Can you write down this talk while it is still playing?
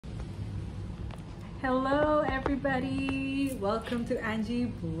Hello everybody, welcome to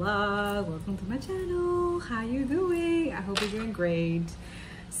Angie Vlog. Welcome to my channel. How you doing? I hope you're doing great.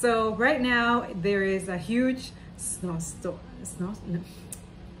 So right now there is a huge thunderstorm.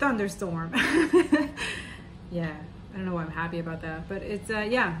 Yeah, I don't know why I'm happy about that, but it's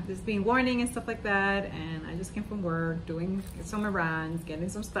yeah, there's been warning and stuff like that, and I just came from work doing some errands, getting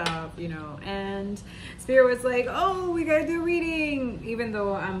some stuff, you know, and Spirit was like, oh, we gotta do a reading, even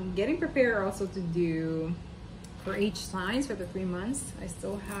though I'm getting prepared also to do for each signs for the 3 months. I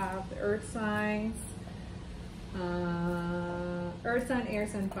still have the earth signs, earth sign, air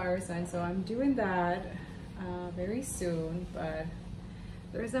sign, fire sign, so I'm doing that very soon. But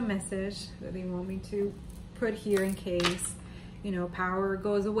there's a message that they want me to put here in case, you know, power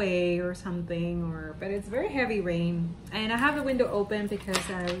goes away or something, or but it's very heavy rain, and I have the window open because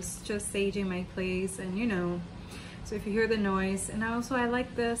I was just saging my place, and you know, so if you hear the noise, and also I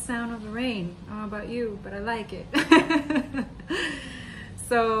like the sound of the rain. I don't know about you, but I like it.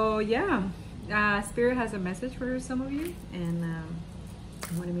 So yeah, Spirit has a message for some of you, and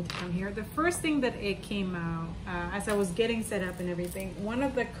wanted me to come here. The first thing that it came out as I was getting set up and everything, one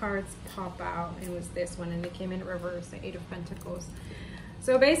of the cards pop out, and it was this one, and it came in reverse, the 8 of Pentacles.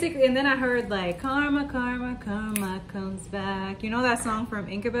 So basically, and then I heard like karma, karma, karma comes back. You know that song from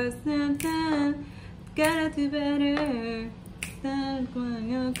Incubus? Dun, dun, gotta do better. Dun,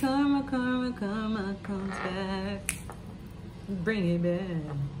 dun, karma, karma, karma comes back. Bring it back.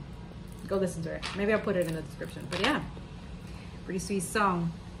 Go listen to it. Maybe I'll put it in the description. But yeah, pretty sweet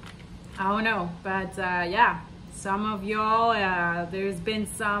song. I don't know, but yeah, some of y'all, there's been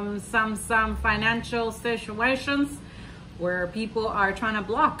some financial situations where people are trying to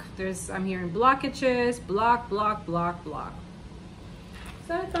block. I'm hearing blockages, block. Is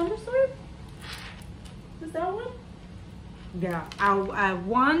that a thunderstorm? Is that one? Yeah,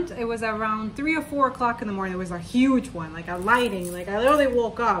 it was around 3 or 4 o'clock in the morning. It was a huge one, like a lightning. Like I literally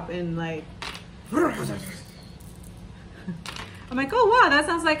woke up and like, I'm like, oh wow, that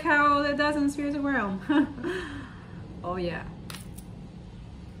sounds like how it does in the spiritual realm. Oh yeah.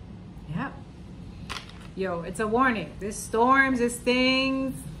 Yeah. Yo, it's a warning. This storms, this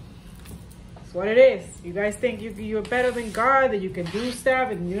things. It's what it is. You guys think you're better than God, that you can do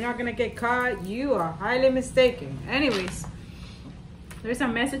stuff and you're not gonna get caught. You are highly mistaken. Anyways, there's a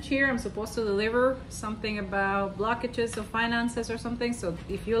message here. I'm supposed to deliver something about blockages of finances or something. So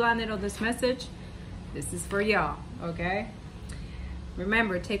if you landed on this message, this is for y'all, okay?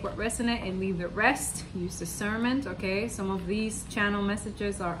 Remember, take what resonates and leave the rest. Use discernment, okay? Some of these channel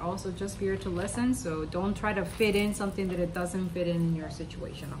messages are also just for you to listen, so don't try to fit in something that it doesn't fit in your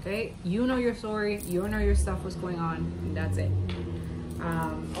situation, okay? You know your story, you know your stuff, what's going on, and that's it.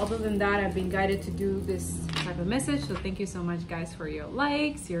 Other than that, I've been guided to do this type of message, so thank you so much, guys, for your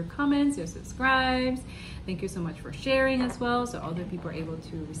likes, your comments, your subscribes. Thank you so much for sharing as well, so other people are able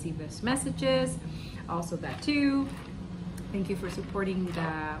to receive these messages. Also that too. Thank you for supporting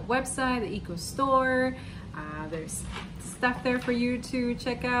the website, the Eco Store. There's stuff there for you to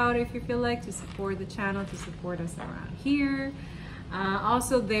check out if you feel like, to support the channel, to support us around here.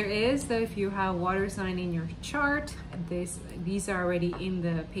 Also, there is, so if you have water sign in your chart, these are already in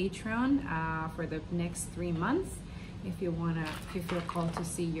the Patreon for the next 3 months. If you feel called to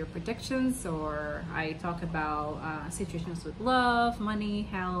see your predictions, or I talk about situations with love, money,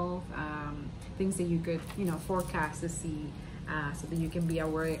 health, things that you could, you know, forecast to see, so that you can be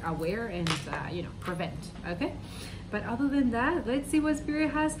aware and you know, prevent. Okay, but other than that, let's see what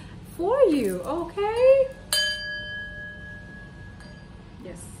Spirit has for you. Okay,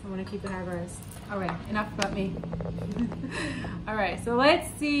 yes, I want to keep it high rise. All right, enough about me. All right, so let's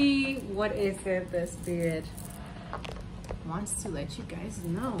see what is it the Spirit wants to let you guys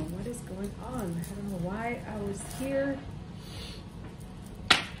know. What is going on? I don't know why I was here.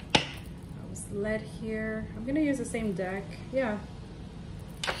 Led here. I'm gonna use the same deck. Yeah.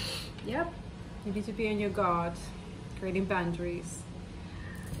 Yep. You need to be on your guard, creating boundaries.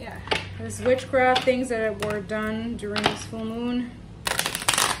 Yeah. There's witchcraft things that were done during this full moon.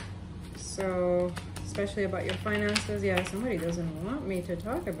 So, especially about your finances. Yeah, somebody doesn't want me to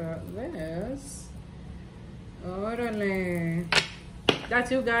talk about this. Orale. That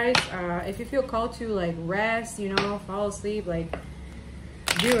too, guys. If you feel called to like rest, you know, fall asleep, like,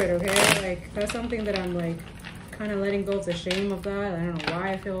 do it, okay? Like, that's something that I'm like kind of letting go of the shame of that. I don't know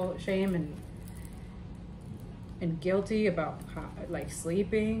why I feel shame and guilty about like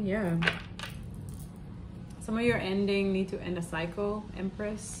sleeping. Yeah, some of you need to end a cycle,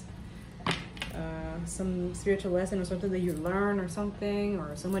 Empress. Some spiritual lesson or something that you learn or something,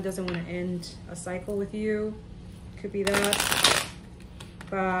 or someone doesn't want to end a cycle with you. Could be that.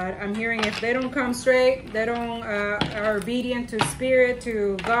 But I'm hearing if they don't come straight, they don't are obedient to spirit,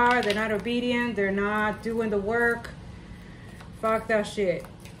 to God, they're not obedient, they're not doing the work, fuck that shit,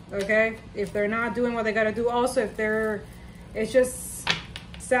 okay? If they're not doing what they gotta do, also if it's just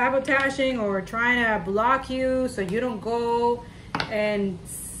sabotaging or trying to block you so you don't go and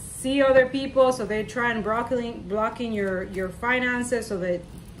see other people, so they try and blocking your finances, so that,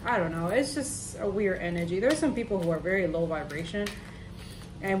 I don't know, it's just a weird energy. There's some people who are very low vibration,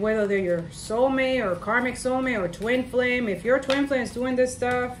 and whether they're your soulmate or karmic soulmate or twin flame, if your twin flame is doing this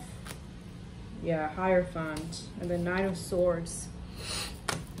stuff, yeah, Hierophant and the Knight of Swords.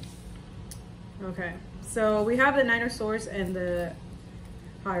 Okay, so we have the Knight of Swords and the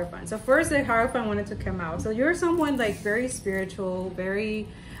Hierophant. So first, the Hierophant wanted to come out. So you're someone like very spiritual, very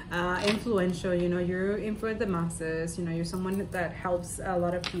influential, you know, you're influence the masses, you know, you're someone that helps a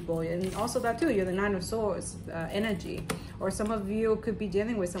lot of people, and also that too, you're the Nine of Swords energy, or some of you could be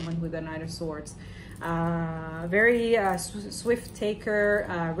dealing with someone with the Nine of Swords. Very swift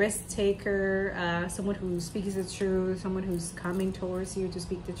taker, risk taker, someone who speaks the truth, someone who's coming towards you to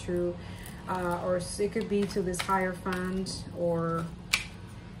speak the truth, or it could be to this Hierophant, or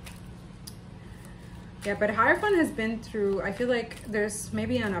yeah, but Hierophant has been through, I feel like there's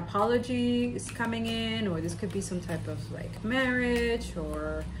maybe an apology is coming in, or this could be some type of like marriage,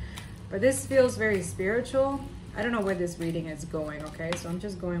 or, but this feels very spiritual. I don't know where this reading is going, okay? So I'm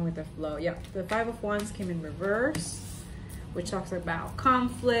just going with the flow. Yeah, the Five of Wands came in reverse, which talks about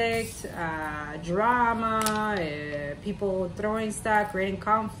conflict, drama, people throwing stuff, creating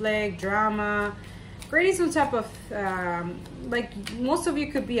conflict, drama, creating some type of, like most of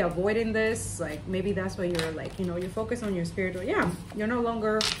you could be avoiding this. Like maybe that's why you're like, you know, you focus on your spiritual. Yeah, you're no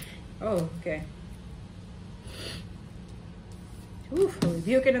longer, oh, okay. Oof, I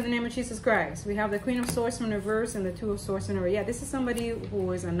rebuke it in the name of Jesus Christ. We have the Queen of Swords in reverse and the Two of Swords in reverse. Yeah, this is somebody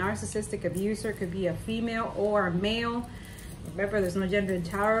who is a narcissistic abuser. Could be a female or a male. Remember, there's no gender in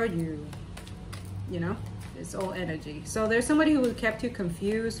tarot. You know, it's all energy. So there's somebody who kept you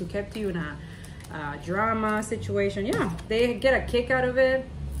confused, who kept you in a drama situation. Yeah, they get a kick out of it.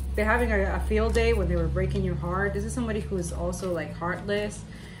 They're having a field day when they were breaking your heart. This is somebody who is also like heartless,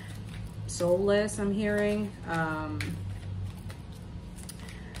 soulless, I'm hearing.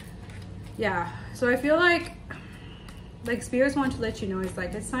 Yeah, so I feel like spirits want to let you know it's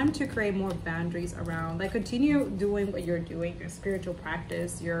like it's time to create more boundaries around, like continue doing what you're doing, your spiritual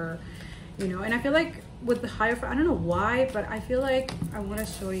practice, your, you know. And I feel like with the Hierophant, I don't know why, but I feel like I want to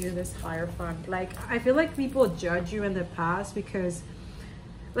show you this Hierophant. Like I feel like people judge you in the past because,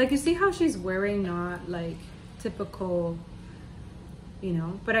 like, you see how she's wearing not like typical, you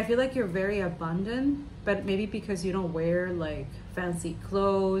know, but I feel like you're very abundant, but maybe because you don't wear like fancy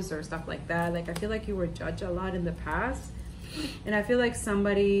clothes or stuff like that. Like I feel like you were judged a lot in the past, and I feel like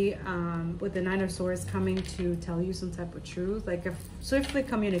somebody with the Nine of Swords coming to tell you some type of truth, like a swiftly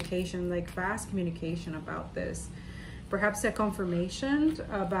communication, like fast communication about this, perhaps a confirmation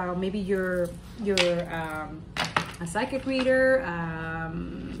about maybe you're a psychic reader,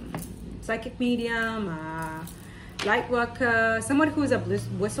 psychic medium, light worker, someone who's a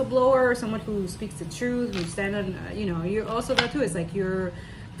whistleblower, someone who speaks the truth, who stand on, you know, you're also that too. It's like you're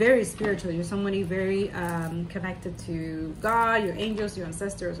very spiritual. You're somebody very connected to God, your angels, your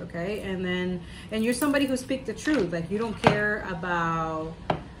ancestors, okay? And you're somebody who speaks the truth. Like you don't care about,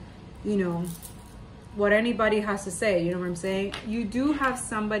 you know, what anybody has to say. You know what I'm saying? You do have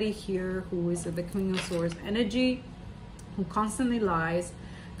somebody here who is the Queen of Swords energy, who constantly lies,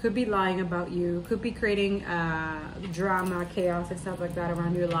 could be lying about you, could be creating drama, chaos, and stuff like that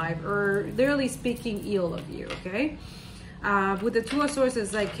around your life, or literally speaking ill of you, okay? With the Two of Swords,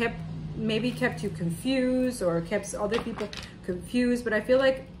 it's like maybe kept you confused or kept other people confused, but I feel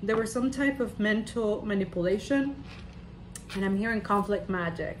like there was some type of mental manipulation, and I'm hearing conflict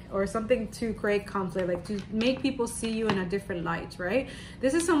magic or something to create conflict, like to make people see you in a different light, right?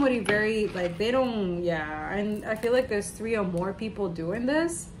 This is somebody very, like, they don't, yeah, and I feel like there's 3 or more people doing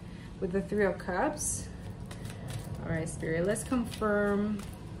this with the 3 of Cups. All right, Spirit, let's confirm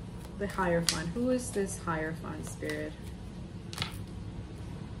the Hierophant. Who is this Hierophant, Spirit?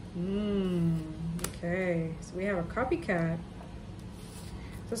 Okay, so we have a copycat.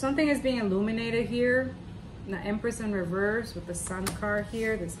 So something is being illuminated here. The Empress in reverse with the Sun card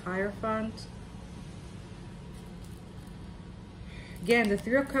here, this Hierophant. Again, the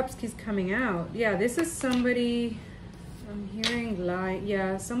 3 of Cups keeps coming out. Yeah, this is somebody, I'm hearing light.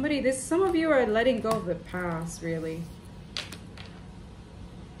 Yeah, somebody, some of you are letting go of the past, really.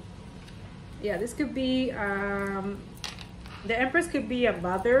 Yeah, this could be, the Empress could be a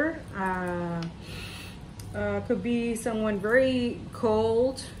mother, Could be someone very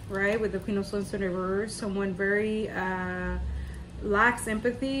cold, right? With the Queen of Swords in reverse. Someone very lacks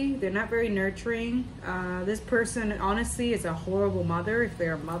empathy. They're not very nurturing. This person, honestly, is a horrible mother. If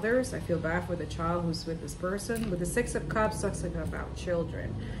they're mothers, I feel bad for the child who's with this person. With the Six of Cups, talks about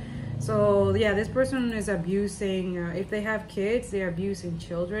children. So yeah, this person is abusing, if they have kids, they're abusing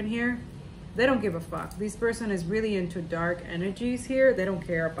children here. They don't give a fuck. This person is really into dark energies here. They don't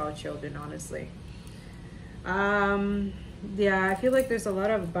care about children, honestly. Yeah, I feel like there's a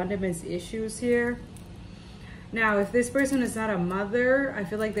lot of abandonment issues here. Now, if this person is not a mother, I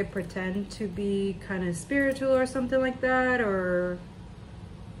feel like they pretend to be kind of spiritual or something like that, or...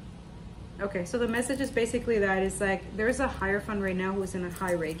 Okay, so the message is basically that it's like, there's a Hierophant right now who's in a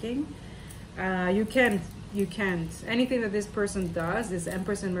high ranking. You can't. Anything that this person does, this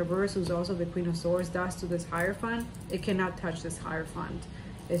Empress in reverse, who's also the Queen of Swords, does to this Hierophant, it cannot touch this Hierophant.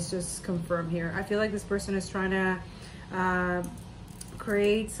 It's just confirmed here. I feel like this person is trying to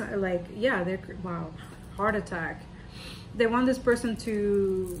create, like, yeah, they're, wow, heart attack. They want this person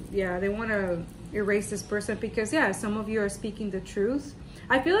to, yeah, they want to erase this person because, yeah, some of you are speaking the truth.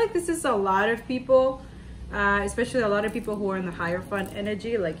 I feel like this is a lot of people, especially a lot of people who are in the Hierophant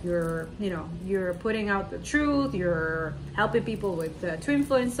energy. Like you're, you know, you're putting out the truth. You're helping people with twin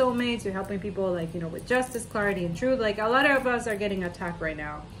flame soulmates. You're helping people, like, you know, with justice, clarity, and truth. Like a lot of us are getting attacked right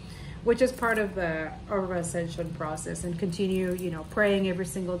now, which is part of the ascension process. And continue, you know, praying every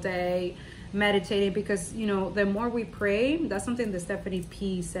single day, meditating, because, you know, the more we pray, that's something that Stephanie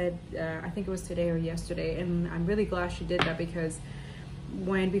P said, I think it was today or yesterday, and I'm really glad she did that, because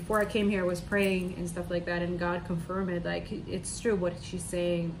before I came here I was praying and stuff like that, and God confirmed it. Like, it's true what she's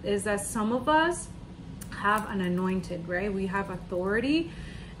saying is that some of us have an anointed, right? We have authority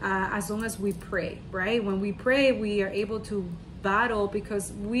as long as we pray, right? When we pray, we are able to battle,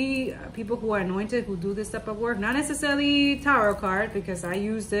 because we people who are anointed, who do this type of work, not necessarily tarot card, because I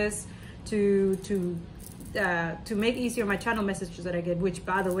use this to make easier my channel messages that I get, which,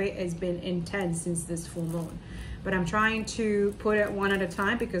 by the way, has been intense since this full moon. But I'm trying to put it one at a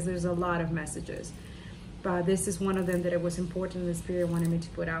time because there's a lot of messages. But this is one of them that it was important, the Spirit wanted me to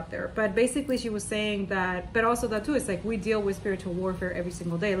put out there. But basically she was saying that, but also that too, it's like we deal with spiritual warfare every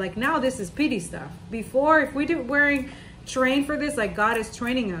single day. Like now this is pity stuff. Before, if we weren't trained for this, like God is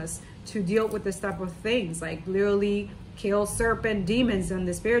training us to deal with this type of things, like literally kill serpent demons in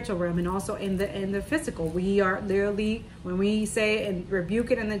the spiritual realm, and also in the physical. We are literally, when we say and rebuke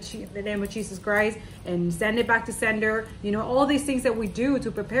it in the name of Jesus Christ and send it back to sender, you know, all these things that we do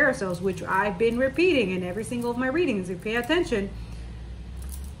to prepare ourselves, which I've been repeating in every single of my readings. If you pay attention,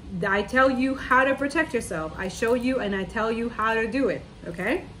 I tell you how to protect yourself. I show you and I tell you how to do it.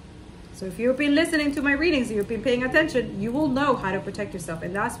 Okay, so if you've been listening to my readings, you've been paying attention, you will know how to protect yourself.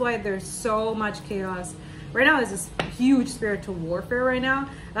 And that's why there's so much chaos right now. There's this huge spiritual warfare right now.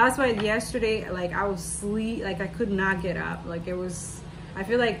 That's why yesterday, like, I was like I could not get up. Like, it was, I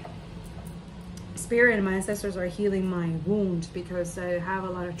feel like Spirit and my ancestors are healing my wounds, because I have a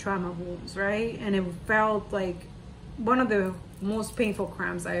lot of trauma wounds, right? And it felt like one of the most painful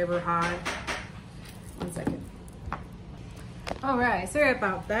cramps I ever had. 1 second. All right, sorry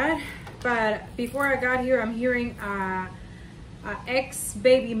about that. But before I got here, I'm hearing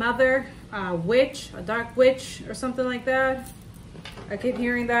ex-baby mother, witch, a dark witch or something like that. I keep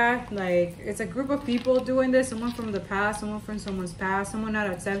hearing that. Like, it's a group of people doing this. Someone from the past, someone from someone's past, someone not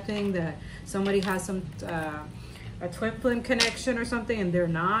accepting that somebody has some a twin flame connection or something, and they're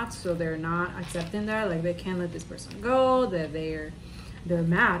not. So they're not accepting that. Like, they can't let this person go. That they're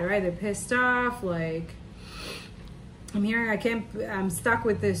mad, right? They're pissed off. Like, I'm hearing I'm stuck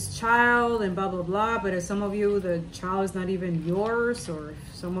with this child and blah, blah, blah. But if some of you, the child is not even yours, or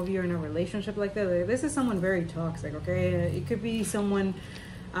if some of you are in a relationship like that, like, this is someone very toxic, okay? It could be someone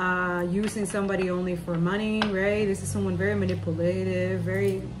using somebody only for money, right? This is someone very manipulative,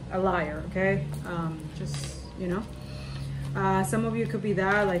 a liar, okay? Just, you know. Some of you could be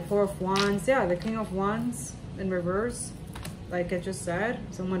that, like Four of Wands. Yeah, the King of Wands in reverse. Like I just said,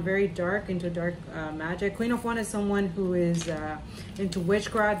 someone very dark, into dark magic. Queen of Wands is someone who is into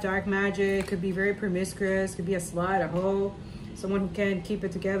witchcraft, dark magic, could be very promiscuous, could be a slut, a hoe, someone who can't keep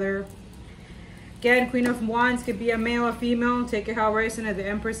it together. Again, Queen of Wands could be a male or female, take it how it at the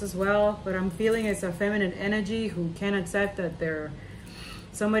Empress as well. But I'm feeling it's a feminine energy who can't accept that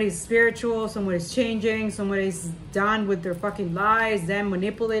somebody's spiritual, somebody's changing, somebody's done with their fucking lies, them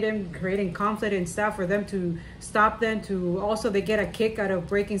manipulating, creating conflict and stuff for them to stop them to, also they get a kick out of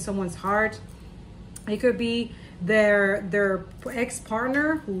breaking someone's heart. It could be their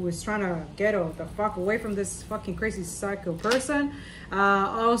ex-partner who is trying to get the fuck away from this fucking crazy psycho person.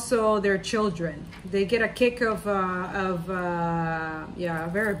 Also their children, they get a kick of yeah,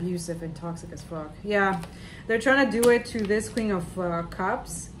 very abusive and toxic as fuck. Yeah, they're trying to do it to this Queen of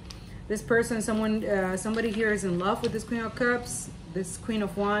Cups. This person, somebody here is in love with this Queen of Cups. This Queen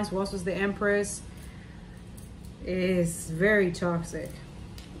of Wands, who also is the Empress, is very toxic.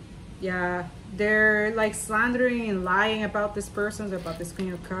 Yeah, they're like slandering and lying about this person, about this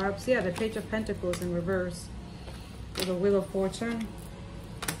Queen of Cups. Yeah, the Page of Pentacles in reverse with the Wheel of Fortune.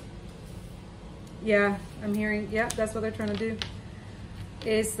 Yeah, I'm hearing, yeah, that's what they're trying to do.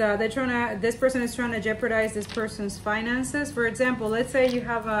 Is this person is trying to jeopardize this person's finances. For example, let's say you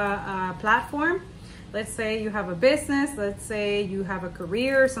have a platform. Let's say you have a business. Let's say you have a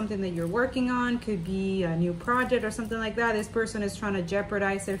career, something that you're working on. Could be a new project or something like that. This person is trying to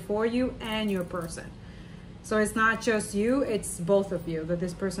jeopardize it for you and your person. So it's not just you, it's both of you that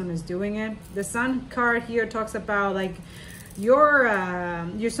this person is doing it. The Sun card here talks about like you're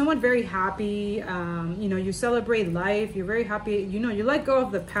somewhat very happy. You know, you celebrate life. You're very happy. You know, you let go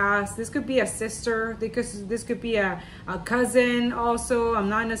of the past. This could be a sister, because this could be a cousin also. I'm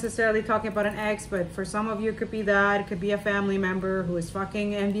not necessarily talking about an ex, but for some of you it could be that. It could be a family member who is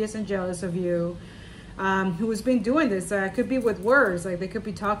fucking envious and jealous of you, who has been doing this. It could be with words, like they could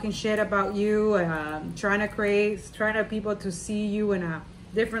be talking shit about you, trying to people to see you in a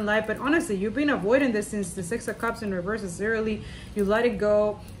different life. But honestly, you've been avoiding this since the Six of Cups in reverse is literally you let it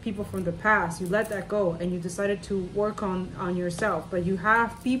go. People from the past, you let that go and you decided to work on yourself. But you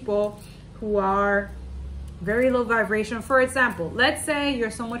have people who are very low vibration. For example, let's say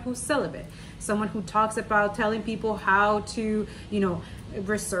you're someone who's celibate, someone who talks about telling people how to, you know,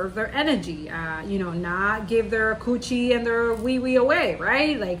 reserve their energy, you know, not give their coochie and their wee away,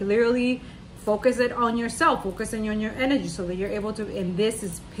 right? Like literally focus it on yourself, focusing on your energy so that you're able to, and this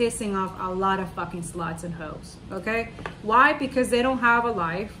is pissing off a lot of fucking sluts and hoes, okay? Why? Because they don't have a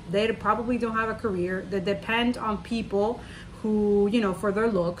life, they probably don't have a career, they depend on people who, you know, for their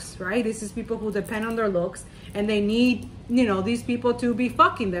looks, right? This is people who depend on their looks, and they need, you know, these people to be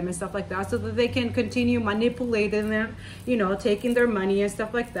fucking them and stuff like that so that they can continue manipulating them, you know, taking their money and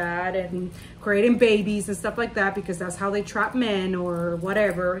stuff like that, and creating babies and stuff like that, because that's how they trap men or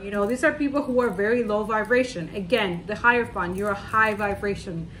whatever. You know, these are people who are very low vibration. Again, the Hierophant, you're a high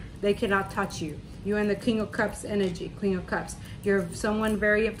vibration. They cannot touch you. You're in the King of Cups energy, Queen of Cups. You're someone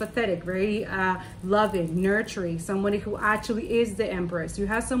very empathetic, very loving, nurturing, somebody who actually is the Empress. You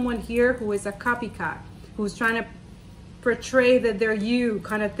have someone here who is a copycat, who's trying to portray that they're you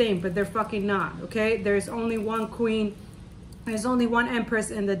kind of thing, but they're fucking not, okay? There's only one queen, there's only one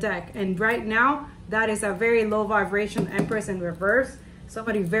Empress in the deck. And right now, that is a very low vibration Empress in reverse.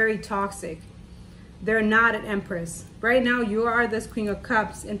 Somebody very toxic. They're not an Empress. Right now, you are this Queen of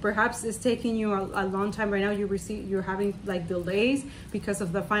Cups, and perhaps it's taking you a long time. Right now, you're having like delays because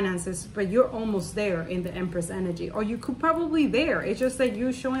of the finances, but you're almost there in the Empress energy, or you could probably there. It's just that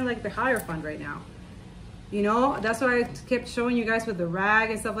you're showing like the Hierophant right now. You know, that's why I kept showing you guys with the rag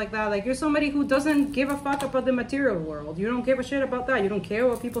and stuff like that. Like, you're somebody who doesn't give a fuck about the material world. You don't give a shit about that. You don't care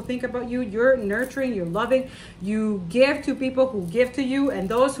what people think about you. You're nurturing, you're loving. You give to people who give to you, and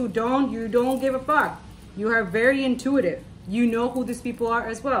those who don't, you don't give a fuck. You are very intuitive. You know who these people are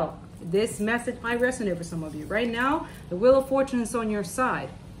as well. This message might resonate for some of you. Right now, the Wheel of Fortune is on your side.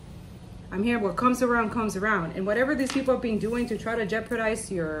 I'm here, what comes around comes around. And whatever these people have been doing to try to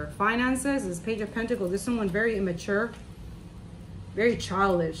jeopardize your finances, this Page of Pentacles, this is someone very immature, very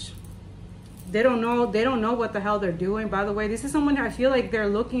childish. They don't know what the hell they're doing. By the way, this is someone I feel like they're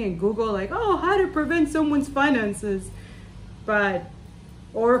looking at Google like, oh, how to prevent someone's finances.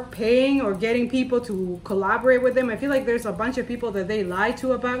 Or paying or getting people to collaborate with them. I feel like there's a bunch of people that they lie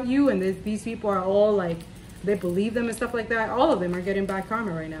to about you, and these people are all like, they believe them and stuff like that. All of them are getting bad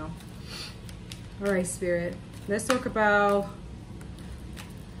karma right now. All right, Spirit, let's talk about,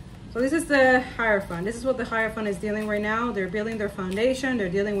 so this is the Hierophant. This is what the Hierophant is dealing right now. They're building their foundation. They're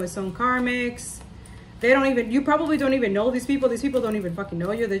dealing with some karmics. You probably don't even know these people. These people don't even fucking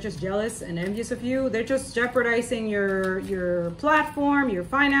know you. They're just jealous and envious of you. They're just jeopardizing your platform, your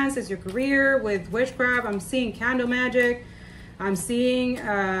finances, your career with witchcraft. I'm seeing candle magic. I'm seeing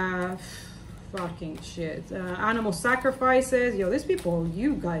fucking shit. Animal sacrifices. Yo, these people,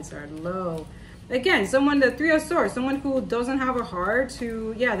 you guys are low. Again, the Three of Swords, someone who doesn't have a heart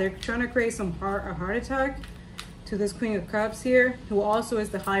to, yeah, they're trying to create a heart attack to this Queen of Cups here, who also is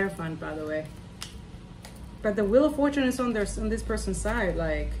the Hierophant, by the way. But the Wheel of Fortune is on this person's side,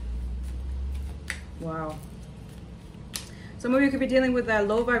 like, wow. Some of you could be dealing with that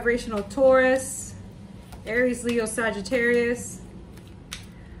low vibrational Taurus. Aries, Leo, Sagittarius,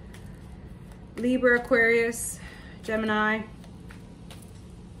 Libra, Aquarius, Gemini,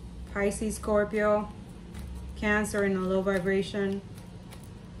 Pisces, Scorpio, Cancer in a low vibration.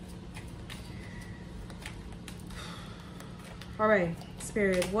 All right,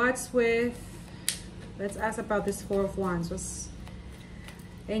 Spirit, what's with, let's ask about this Four of Wands. What's,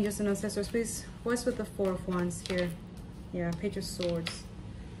 Angels and Ancestors, please, what's with the Four of Wands here? Yeah, Page of Swords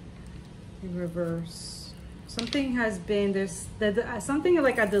in reverse. Something has been, there's something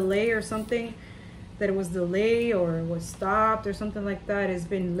like a delay or something, that it was delayed or it was stopped or something like that has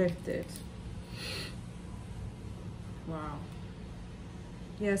been lifted. Wow.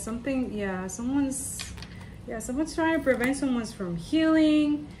 Yeah, something, yeah, someone's trying to prevent someone's from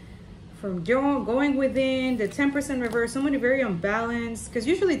healing, from going within. The 10% reverse, somebody very unbalanced, because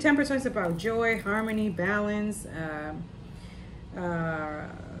usually 10% is about joy, harmony, balance,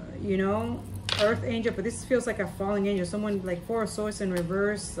 you know, Earth angel, but this feels like a falling angel. Someone like Four of Swords in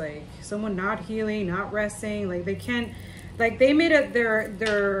reverse, like someone not healing, not resting, like they can't, like they made it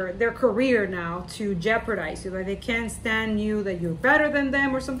their career now to jeopardize you. Like they can't stand you, that you're better than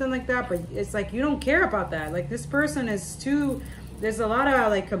them or something like that. But it's like you don't care about that. Like this person is too, there's a lot of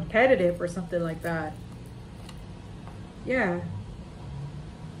like competitive or something like that. Yeah.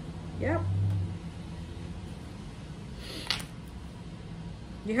 Yep.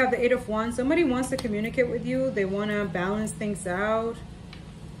 You have the Eight of Wands. Somebody wants to communicate with you. They want to balance things out.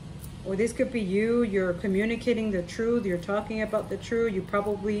 Or this could be you. You're communicating the truth. You're talking about the truth. You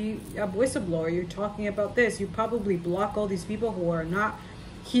probably, a whistleblower, you're talking about this. You probably block all these people who are not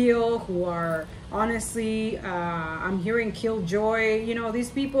healed, who are honestly, I'm hearing killjoy. You know,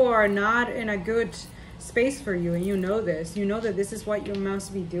 these people are not in a good space for you. And you know this. You know that this is what you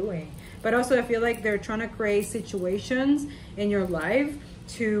must be doing. But also I feel like they're trying to create situations in your life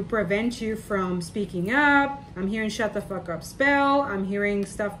to prevent you from speaking up. I'm hearing shut the fuck up spell. I'm hearing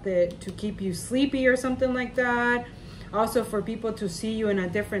stuff that to keep you sleepy or something like that. Also for people to see you in a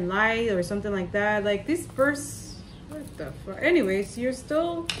different light or something like that. Like this verse, what the fuck? Anyways, you're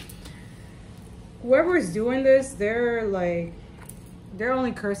still, whoever is doing this, they're like, they're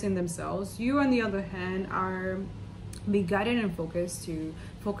only cursing themselves. You on the other hand are be guided and focused to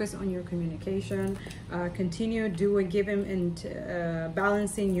focus on your communication, continue doing, giving and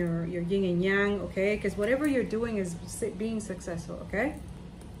balancing your yin and yang, okay? Because whatever you're doing is being successful, okay?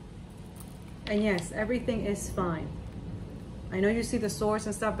 And yes, everything is fine. I know you see the swords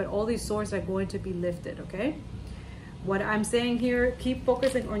and stuff, but all these swords are going to be lifted, okay? What I'm saying here, keep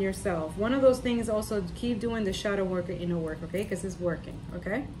focusing on yourself. One of those things also, keep doing the shadow work and inner work, okay? Because it's working,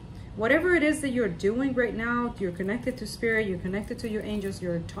 okay? Whatever it is that you're doing right now, you're connected to spirit, you're connected to your angels,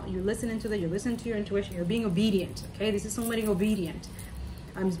 you're listening to that, you're listening to your intuition, you're being obedient, okay? This is somebody obedient.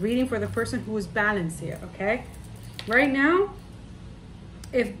 I'm reading for the person who is balanced here, okay? Right now,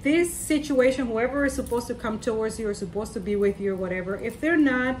 if this situation, whoever is supposed to come towards you or supposed to be with you or whatever, if they're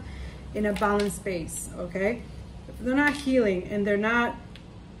not in a balanced space, okay? If they're not healing and they're not,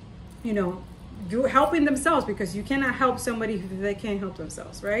 you know, helping themselves, because you cannot help somebody if they can't help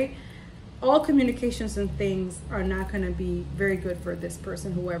themselves, right? All communications and things are not going to be very good for this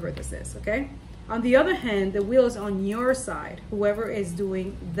person, whoever this is, okay? On the other hand, the wheel is on your side, whoever is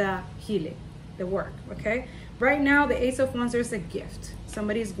doing the healing, the work, okay? Right now, the Ace of Wands, there's a gift.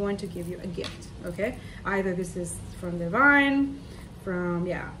 Somebody is going to give you a gift, okay? Either this is from divine, from,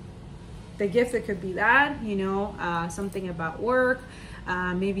 yeah, the gift, that could be that, you know, something about work,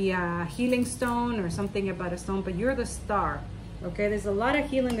 maybe a healing stone or something about a stone, but you're the star, okay? There's a lot of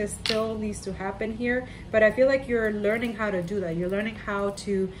healing that still needs to happen here, but I feel like you're learning how to do that. You're learning how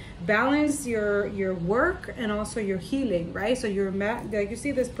to balance your work and also your healing, right? So you're like, you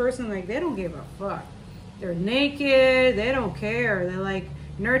see this person, like they don't give a fuck. They're naked, they don't care. They're like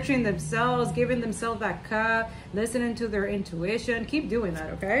nurturing themselves, giving themselves that cup, listening to their intuition. Keep doing that,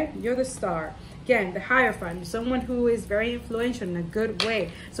 okay? You're the star. Again, the Hierophant, someone who is very influential in a good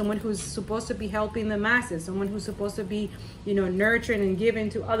way, someone who's supposed to be helping the masses, someone who's supposed to be, you know, nurturing and giving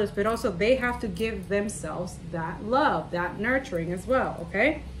to others, but also they have to give themselves that love, that nurturing as well,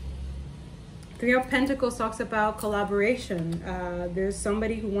 okay? Three of Pentacles talks about collaboration. There's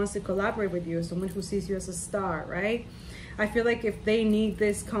somebody who wants to collaborate with you, someone who sees you as a star, right? I feel like if they need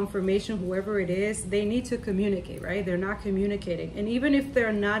this confirmation, whoever it is, they need to communicate, right? They're not communicating. And even if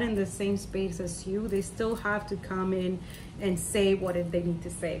they're not in the same space as you, they still have to come in and say what they need to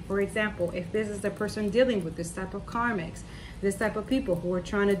say. For example, if this is the person dealing with this type of karmics, this type of people who are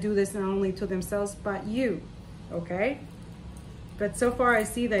trying to do this not only to themselves, but you, okay? But so far I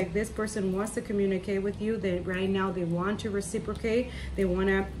see that this person wants to communicate with you. That right now they want to reciprocate. They want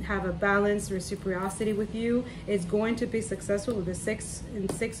to have a balanced reciprocity with you. It's going to be successful with the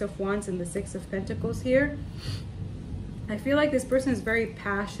Six of Wands and the Six of Pentacles here. I feel like this person is very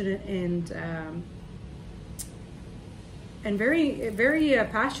passionate and very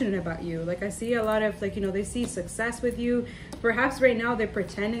passionate about you. Like I see a lot of, like, you know, they see success with you. Perhaps right now they're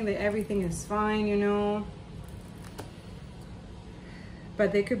pretending that everything is fine, you know.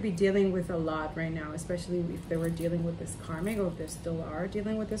 But they could be dealing with a lot right now, especially if they were dealing with this karmic, or if they still are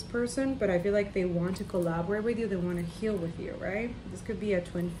dealing with this person. But I feel like they want to collaborate with you. They want to heal with you, right? This could be a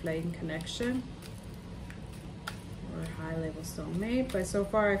twin flame connection or high level soulmate. But so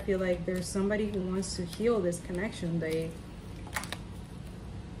far I feel like there's somebody who wants to heal this connection.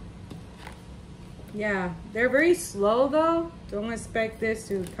 Yeah, they're very slow though. Don't expect this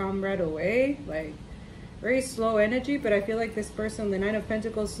to come right away. Like, very slow energy, but I feel like this person, the Nine of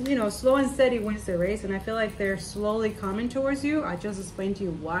Pentacles, you know, slow and steady wins the race, and I feel like they're slowly coming towards you. I just explained to you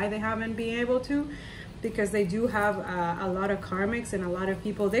why they haven't been able to, because they do have a lot of karmics and a lot of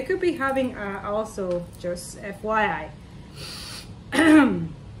people. They could be having also, just FYI,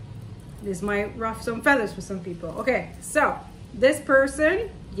 this might ruffle some feathers for some people. Okay, so this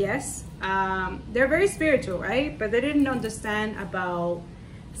person, yes, they're very spiritual, right? But they didn't understand about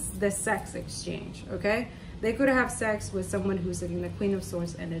the sex exchange. Okay, they could have sex with someone who's in the Queen of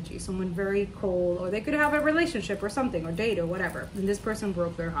Swords energy, someone very cold, or they could have a relationship or something, or date or whatever, and this person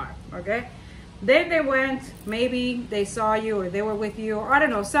broke their heart. Okay, then they went, maybe they saw you, or they were with you, or I don't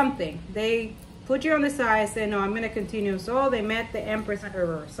know, something, they put you on the side, say, no, I'm going to continue. So they met the Empress in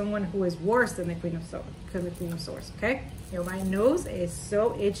reverse, someone who is worse than the Queen of Swords. Okay, your right nose is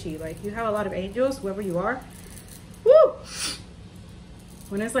so itchy, like you have a lot of angels, whoever you are. Woo!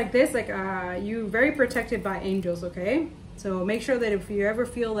 When it's like this, like you're very protected by angels, okay? So make sure that if you ever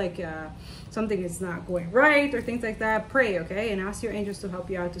feel like something is not going right or things like that, pray, okay? And ask your angels to help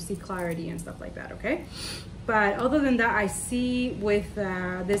you out to see clarity and stuff like that, okay? But other than that, I see with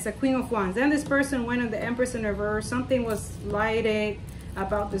this a Queen of Wands. Then this person went on the Empress in reverse. Something was lighted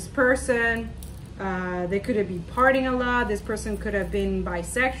about this person. They could have been partying a lot. This person could have been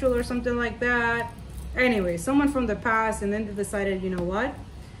bisexual or something like that. Anyway, someone from the past, and then they decided, you know what?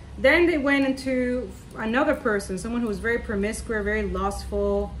 Then they went into another person, someone who was very promiscuous, very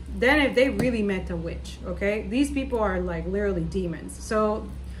lustful. Then if they really met a witch, okay? These people are like literally demons. So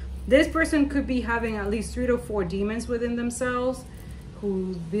this person could be having at least 3 to 4 demons within themselves,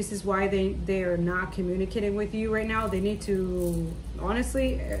 who this is why they are not communicating with you right now. They need to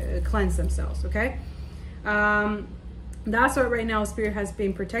honestly cleanse themselves, okay? That's why right now Spirit has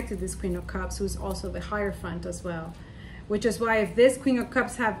been protected this Queen of Cups, who's also the Hierophant as well. Which is why if this Queen of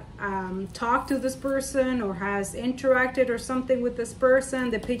Cups have talked to this person or has interacted or something with this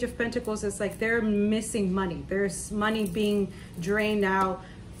person, the Page of Pentacles is like they're missing money. There's money being drained out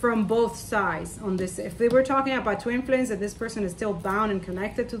from both sides on this. If they were talking about twin flames, that this person is still bound and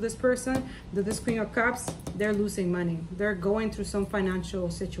connected to this person, to this Queen of Cups, they're losing money. They're going through some financial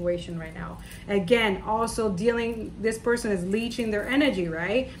situation right now. Again, also dealing, this person is leeching their energy,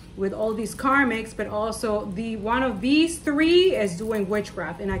 right? With all these karmics, but also one of these 3 is doing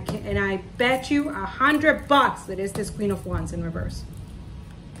witchcraft. And I bet you $100 that is this Queen of Wands in reverse,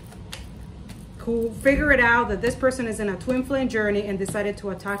 who figure it out that this person is in a twin flame journey and decided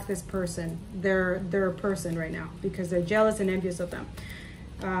to attack this person, their person right now, because they're jealous and envious of them.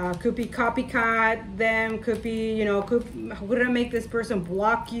 Could be copycat them, could be, you know, could make this person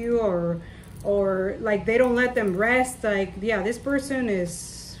block you, or like they don't let them rest. Like, yeah, this person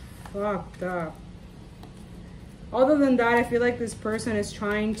is fucked up. Other than that, I feel like this person is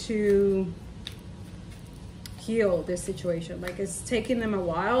trying to heal this situation. Like, it's taking them a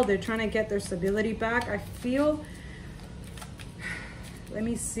while. They're trying to get their stability back, I feel. Let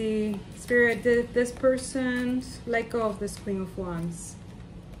me see. Spirit, did this person let go of this Queen of Wands?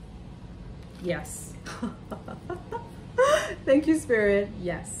 Yes. Thank you, Spirit.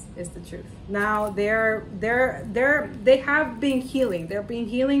 Yes, it's the truth. Now they have been healing. They're been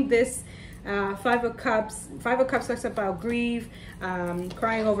healing this Five of Cups. 5 of Cups talks about grief,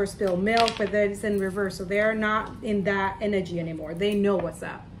 crying over spilled milk, but then it's in reverse. So they're not in that energy anymore. They know what's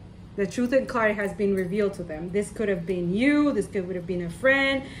up. The truth and clarity has been revealed to them. This could have been you. This could have been a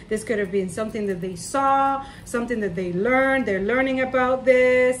friend. This could have been something that they saw, something that they learned. They're learning about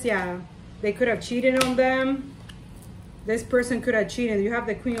this. Yeah, they could have cheated on them. This person could have cheated. You have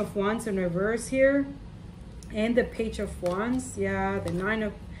the Queen of Wands in reverse here, and the Page of Wands. Yeah, the 9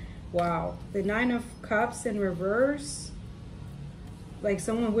 of, wow, the 9 of Cups in reverse. like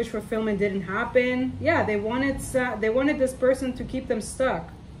someone wish fulfillment didn't happen. Yeah, they wanted this person to keep them stuck.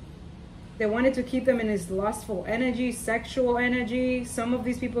 They wanted to keep them in this lustful energy, sexual energy. Some of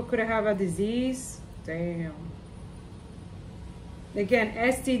these people could have a disease. Damn. Again,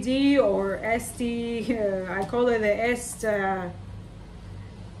 STD or I call it the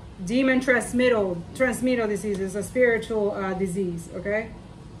demon transmittal disease. Is a spiritual disease, okay?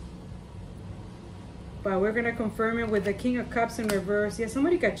 But we're going to confirm it with the King of Cups in reverse. Yeah,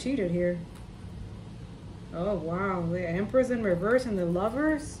 somebody got cheated here. Oh, wow. The Empress in reverse and the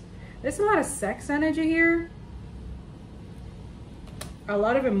Lovers. There's a lot of sex energy here. A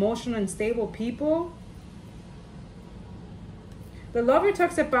lot of emotional unstable people. The Lover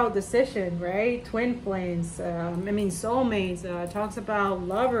talks about decision, right? Twin flames. Soulmates. Talks about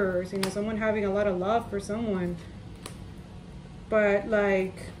lovers. You know, someone having a lot of love for someone. But,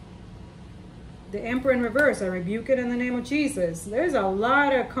 like... the Emperor in reverse, I rebuke it in the name of Jesus. There's a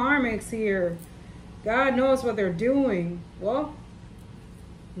lot of karmics here. God knows what they're doing. Well,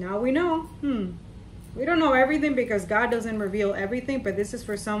 now we know. We don't know everything because God doesn't reveal everything, but this is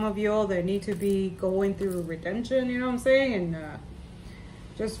for some of you all that need to be going through redemption, you know what I'm saying? And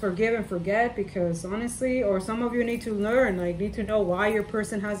just forgive and forget, because honestly, or some of you need to learn, like need to know why your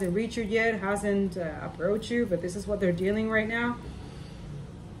person hasn't reached you yet, hasn't approached you, but this is what they're dealing right now.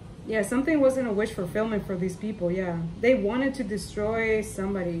 Yeah, something wasn't a wish fulfillment for these people, yeah. They wanted to destroy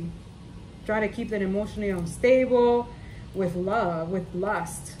somebody. Try to keep them emotionally unstable with love, with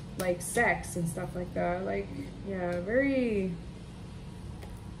lust, like sex and stuff like that. Like, yeah, very...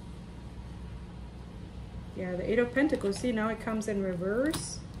 yeah, the Eight of Pentacles. See, now it comes in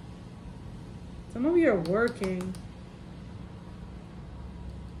reverse. Some of you are working.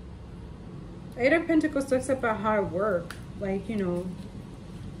 Eight of Pentacles talks about hard work. Like, you know...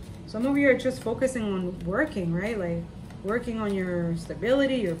 some of you are just focusing on working, right? Like working on your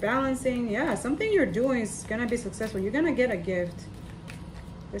stability, your balancing. Yeah, something you're doing is going to be successful. You're going to get a gift.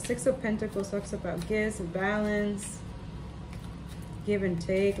 The Six of Pentacles talks about gifts and balance, give and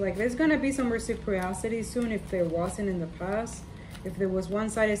take. Like there's going to be some reciprocity soon if there wasn't in the past. If there was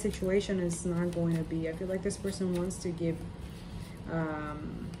one-sided situation, it's not going to be. I feel like this person wants to give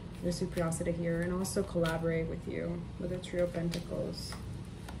reciprocity here and also collaborate with you with the Three of Pentacles.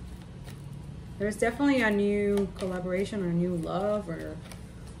 There's definitely a new collaboration or a new love, or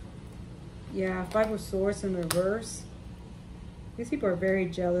yeah, Five of Swords in reverse. These people are very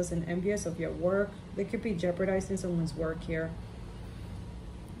jealous and envious of your work. They could be jeopardizing someone's work here.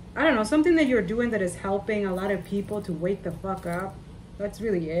 I don't know, something that you're doing that is helping a lot of people to wake the fuck up. That's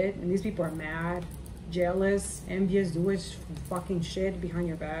really it. And these people are mad, jealous, envious, doing fucking shit behind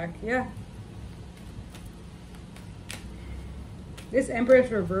your back. Yeah. This Empress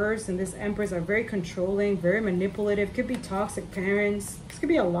reverse and this Empress are very controlling, very manipulative. Could be toxic parents. This could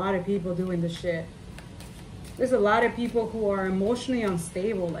be a lot of people doing this shit. There's a lot of people who are emotionally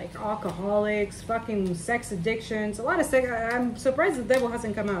unstable, like alcoholics, fucking sex addictions. A lot of sex. I'm surprised the devil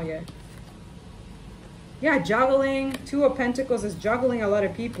hasn't come out yet. Yeah, juggling. Two of Pentacles is juggling a lot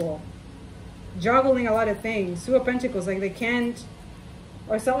of people. Juggling a lot of things. Two of Pentacles, like they can't.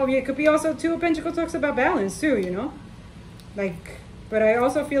 Or some of you, it could be also Two of Pentacles talks about balance too, you know? Like, but I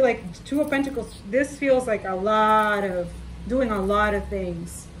also feel like Two of Pentacles, this feels like a lot of, doing a lot of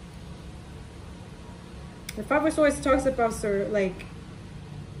things. The Five of Swords talks about sort of like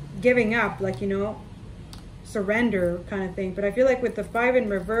giving up, like, you know, surrender kind of thing. But I feel like with the Five in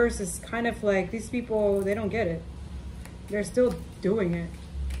reverse, it's kind of like these people, they don't get it. They're still doing it.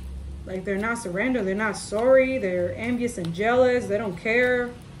 Like they're not surrender, they're not sorry, they're envious and jealous, they don't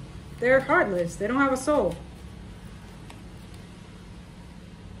care. They're heartless, they don't have a soul.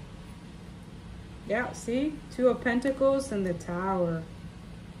 Yeah, see? Two of Pentacles and the Tower.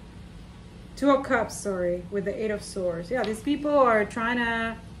 Two of Cups, sorry, with the Eight of Swords. Yeah, these people are trying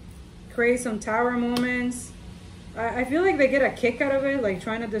to create some Tower moments. I feel like they get a kick out of it, like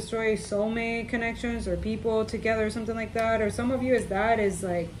trying to destroy soulmate connections or people together or something like that. Or some of you is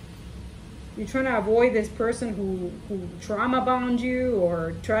like, you're trying to avoid this person who trauma bound you,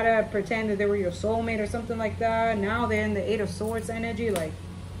 or try to pretend that they were your soulmate or something like that. Now they're in the Eight of Swords energy, like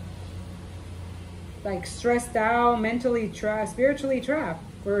stressed out, mentally trapped, spiritually trapped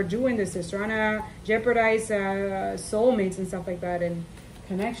for doing this. Is trying to jeopardize soulmates and stuff like that, and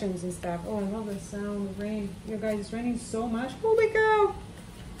connections and stuff. Oh, I love the sound of rain. You guys, it's raining so much. Holy cow!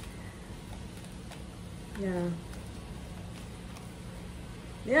 Yeah.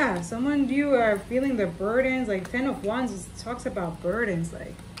 Yeah, some of you are feeling the burdens. Like Ten of Wands talks about burdens,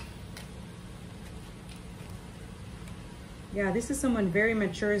 like. Yeah, this is someone very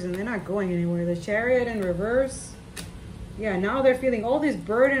mature and they're not going anywhere. The Chariot in reverse. Yeah, now they're feeling all this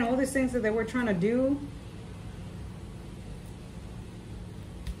burden, all these things that they were trying to do.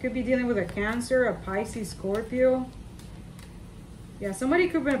 Could be dealing with a Cancer, a Pisces, Scorpio. Yeah, somebody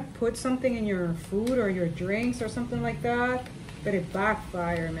could have put something in your food or your drinks or something like that, but it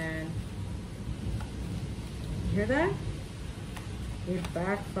backfired, man. You hear that? It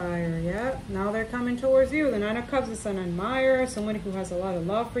backfired. Yeah, now they're coming towards you. The Nine of Cups is an admirer, somebody who has a lot of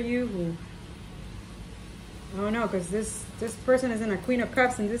love for you, who, I don't know, because this person is in a Queen of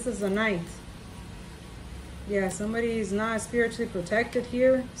Cups and this is a Knight. Yeah, somebody is not spiritually protected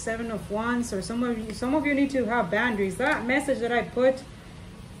here. Seven of Wands, or some of you need to have boundaries. That message that I put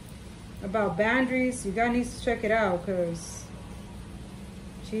about boundaries, you guys need to check it out, because,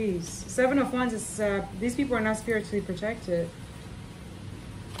 jeez, Seven of Wands is these people are not spiritually protected.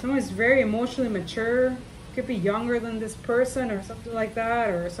 Someone is very emotionally mature. Could be younger than this person or something like that,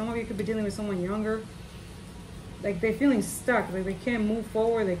 or some of you could be dealing with someone younger. Like they're feeling stuck, like they can't move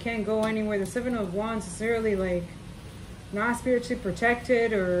forward, they can't go anywhere. The Seven of Wands is really like not spiritually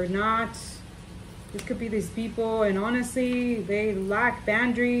protected, or not. This could be these people, and honestly, they lack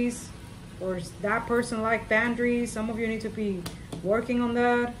boundaries, or that person lack boundaries. Some of you need to be working on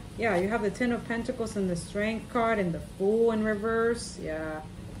that. Yeah, you have the Ten of Pentacles and the Strength card and the Fool in reverse. Yeah.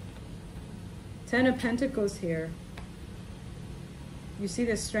 Ten of Pentacles here. You see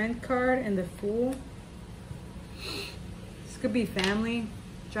the Strength card and the Fool. This could be family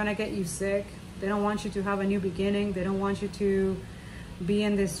trying to get you sick. They don't want you to have a new beginning. They don't want you to be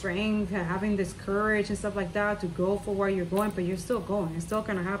in this strength, having this courage and stuff like that to go for where you're going, but you're still going. It's still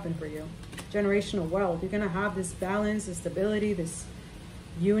going to happen for you. Generational wealth. You're going to have this balance, this stability, this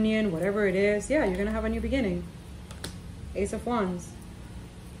union, whatever it is. Yeah, you're going to have a new beginning. Ace of Wands.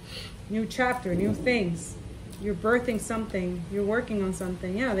 New chapter, new things. You're birthing something. You're working on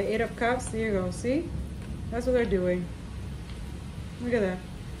something. Yeah, the Eight of Cups. There you go. See? That's what they're doing. Look at that.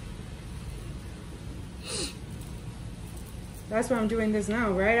 That's why I'm doing this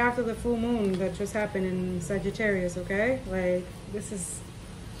now, right after the full moon that just happened in Sagittarius, okay? Like, this is,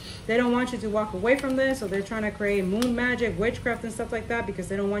 they don't want you to walk away from this, so they're trying to create moon magic, witchcraft and stuff like that, because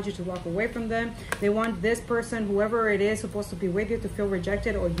they don't want you to walk away from them. They want this person, whoever it is, supposed to be with you, to feel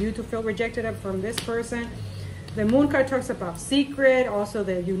rejected, or you to feel rejected from this person. The moon card talks about secret, also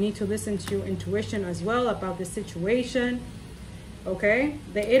that you need to listen to your intuition as well about the situation. Okay,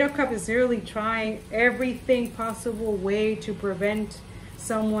 the Eight of Cups is really trying everything possible way to prevent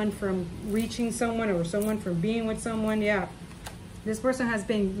someone from reaching someone, or someone from being with someone. Yeah, this person has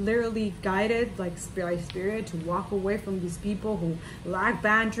been literally guided like by spirit to walk away from these people who lack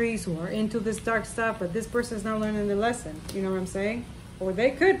boundaries, who are into this dark stuff, but this person is not learning the lesson. You know what I'm saying? Or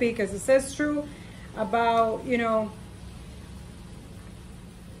they could be, because it says true about, you know,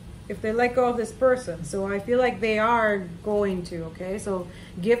 if they let go of this person. So I feel like they are going to, okay? So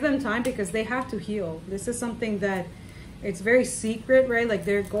give them time, because they have to heal. This is something that it's very secret, right? Like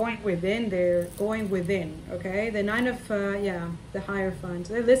they're going within, okay? The Nine of, yeah, the Hierophant.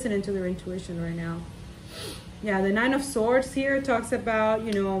 They're listening to their intuition right now. Yeah, the Nine of Swords here talks about,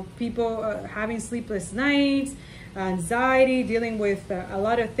 you know, people having sleepless nights, anxiety, dealing with a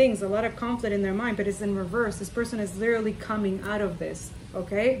lot of things, a lot of conflict in their mind, but it's in reverse. This person is literally coming out of this,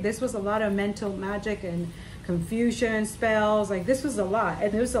 okay? This was a lot of mental magic and confusion, spells, like this was a lot,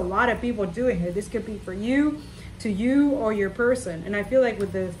 and there's a lot of people doing it. This could be for you, to you, or your person. And I feel like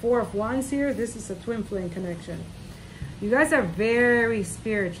with the Four of Wands here, this is a twin flame connection. You guys are very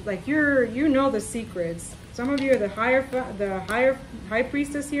spiritual, like you know the secrets. Some of you are the high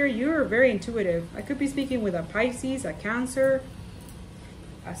priestess here. You're very intuitive. I could be speaking with a Pisces, a Cancer,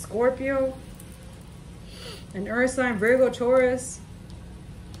 a Scorpio, an Earth sign, Virgo, Taurus.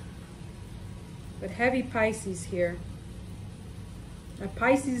 But heavy Pisces here. A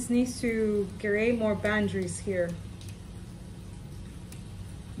Pisces needs to create more boundaries here.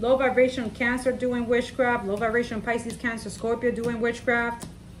 Low vibration Cancer doing witchcraft. Low vibration Pisces, Cancer, Scorpio doing witchcraft.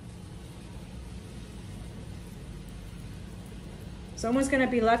 Someone's going to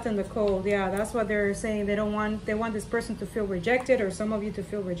be left in the cold. Yeah, that's what they're saying. They want this person to feel rejected, or some of you to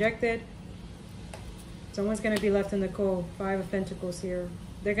feel rejected. Someone's going to be left in the cold. Five of Pentacles here.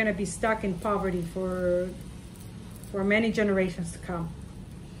 They're going to be stuck in poverty for many generations to come,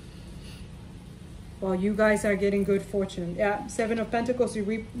 while you guys are getting good fortune. Yeah, Seven of Pentacles. Yeah,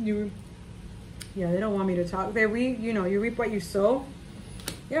 they don't want me to talk. You reap what you sow.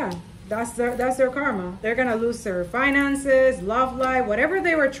 Yeah. That's their karma. They're gonna lose their finances, love life, whatever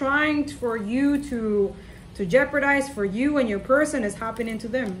they were trying for you to jeopardize for you and your person is happening to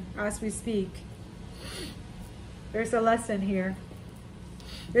them as we speak. There's a lesson here.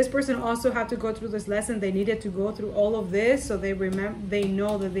 This person also had to go through this lesson. They needed to go through all of this, so they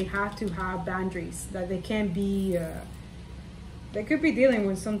know that they have to have boundaries, that they can't be they could be dealing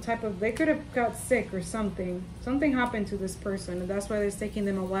with some type of, they could have got sick or something happened to this person, and that's why it's taking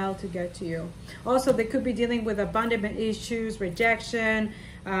them a while to get to you. Also, they could be dealing with abandonment issues, rejection,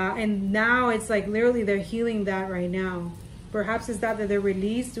 and now it's like literally they're healing that right now. Perhaps it's that they're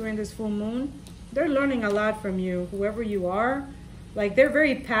released during this full moon. They're learning a lot from you, whoever you are. Like, they're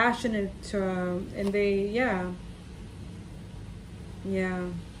very passionate, and they, yeah.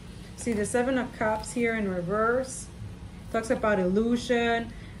 See the Seven of Cups here in reverse. Talks about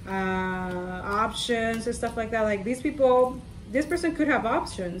illusion, options and stuff like that. Like, these people, this person could have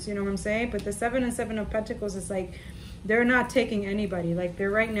options, you know what I'm saying? But the Seven and Seven of Pentacles is like, they're not taking anybody. Like, they're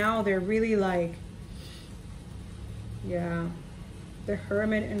right now, they're really like, yeah. The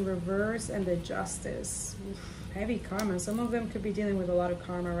Hermit in reverse and the Justice. Oof, heavy karma. Some of them could be dealing with a lot of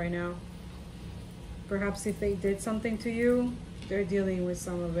karma right now. Perhaps if they did something to you, they're dealing with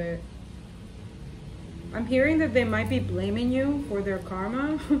some of it. I'm hearing that they might be blaming you for their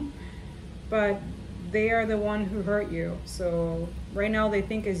karma, but they are the one who hurt you. So right now they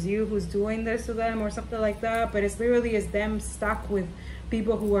think it's you who's doing this to them or something like that, but it's literally is them stuck with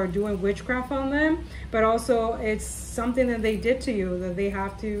people who are doing witchcraft on them. But also it's something that they did to you that they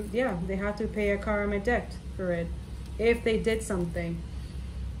have to, yeah, they have to pay a karmic debt for it if they did something.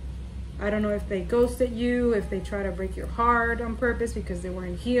 I don't know if they ghosted you, if they try to break your heart on purpose because they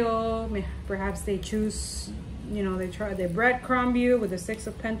weren't healed. Perhaps they choose, you know, they breadcrumb you with the Six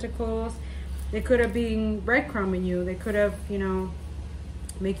of Pentacles. They could have been breadcrumbing you. They could have, you know,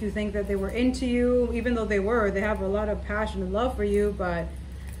 make you think that they were into you, even though they have a lot of passion and love for you, but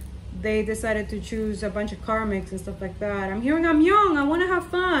they decided to choose a bunch of karmics and stuff like that. I'm hearing I'm young, I want to have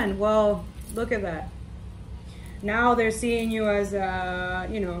fun. Well, look at that. Now they're seeing you as,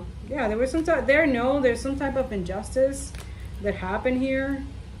 you know, yeah, there was some type, there's some type of injustice that happened here.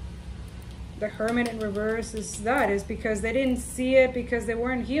 The Hermit in reverse is because they didn't see it because they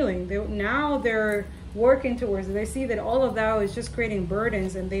weren't healing. Now they're working towards it. They see that all of that is just creating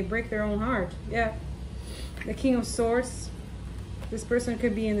burdens and they break their own heart. Yeah. The King of Swords. This person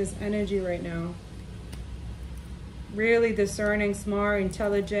could be in this energy right now. Really discerning, smart,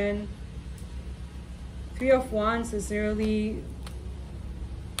 intelligent. Three of Wands is really,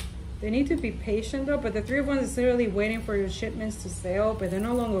 they need to be patient though, but the Three of Wands is literally waiting for your shipments to sail, but they're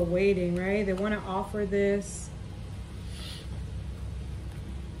no longer waiting, right? They want to offer this.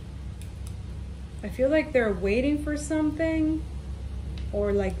 I feel like they're waiting for something,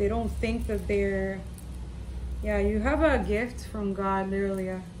 or like they don't think that they're, yeah, you have a gift from God,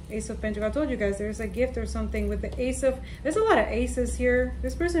 literally. Ace of Pentacles. I told you guys there's a gift or something with the Ace of, there's a lot of aces here.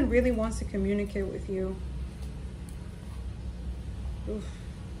 This person really wants to communicate with you. Oof.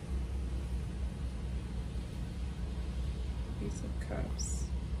 Ace of Cups.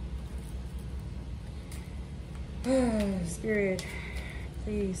 Spirit,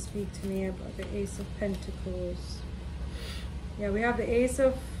 please speak to me about the Ace of Pentacles. Yeah, we have the Ace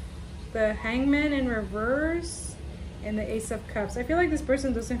of the Hangman in reverse and the Ace of Cups. I feel like this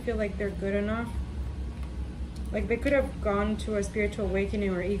person doesn't feel like they're good enough. Like they could have gone to a spiritual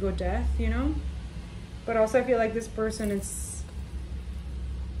awakening or ego death, you know? But also I feel like this person is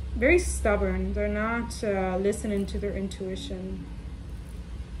very stubborn. They're not listening to their intuition.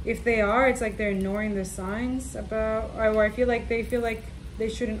 If they are, it's like they're ignoring the signs about, or I feel like they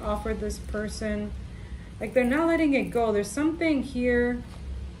shouldn't offer this person. Like they're not letting it go. There's something here.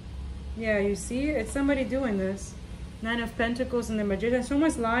 Yeah, you see? It's somebody doing this. Nine of Pentacles and the Magician.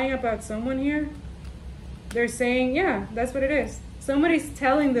 Someone's lying about someone here. They're saying, yeah, that's what it is. Somebody's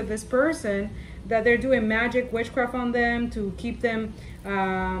telling this person that they're doing magic, witchcraft on them to keep them, oh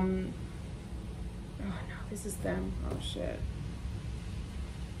no, this is them. Oh shit.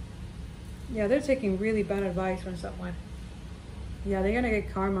 Yeah, they're taking really bad advice from someone. Yeah, they're gonna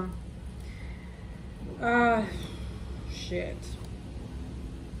get karma. Shit.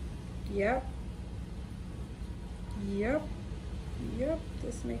 Yep.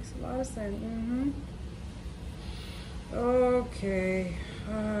 This makes a lot of sense. Okay.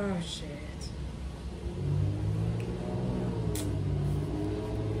 Oh shit.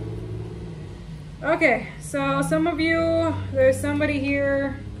 Okay, so some of you, there's somebody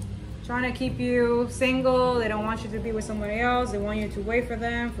here trying to keep you single. They don't want you to be with somebody else. They want you to wait for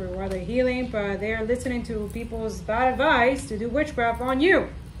them for while they're healing, but they're listening to people's bad advice to do witchcraft on you.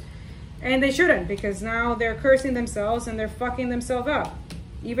 And they shouldn't, because now they're cursing themselves and they're fucking themselves up.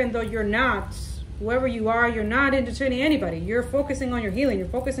 Even though you're not, whoever you are, you're not entertaining anybody. You're focusing on your healing. You're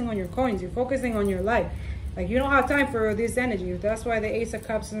focusing on your coins. You're focusing on your life. Like, you don't have time for this energy. That's why the Ace of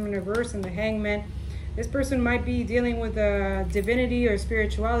Cups is in reverse and the Hangman. This person might be dealing with divinity or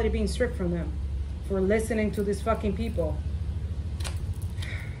spirituality being stripped from them for listening to these fucking people.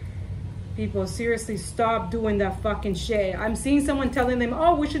 People, seriously, stop doing that fucking shit. I'm seeing someone telling them,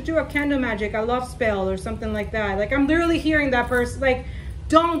 oh, we should do a candle magic, a love spell or something like that. Like, I'm literally hearing that person, like,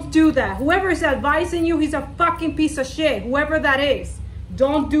 don't do that. Whoever is advising you, he's a fucking piece of shit. Whoever that is,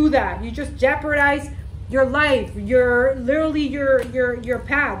 don't do that. You just jeopardize your life, literally your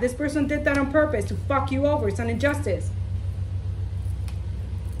path. This person did that on purpose to fuck you over. It's an injustice.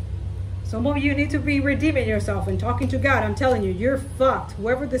 Some of you need to be redeeming yourself and talking to God. I'm telling you, you're fucked.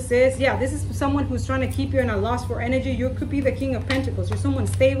 Whoever this is, yeah, this is someone who's trying to keep you in a loss for energy. You could be the King of Pentacles. You're someone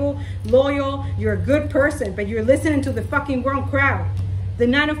stable, loyal, you're a good person, but you're listening to the fucking wrong crowd. The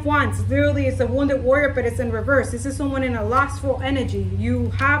Nine of Wands, literally, it's a wounded warrior, but it's in reverse. This is someone in a lustful energy.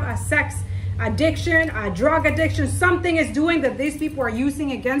 You have a sex addiction, a drug addiction. Something is doing that these people are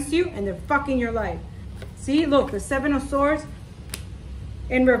using against you, and they're fucking your life. See, look, the Seven of Swords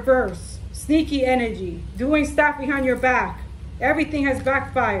in reverse. Sneaky energy, doing stuff behind your back. Everything has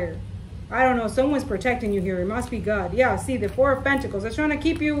backfired. I don't know, someone's protecting you here. It must be God. Yeah, see, the Four of Pentacles. They're trying to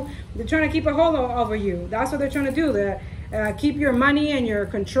keep you, they're trying to keep a hold over you. That's what they're trying to do. Keep your money and your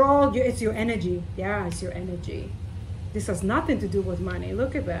control. It's your energy. Yeah, it's your energy. This has nothing to do with money.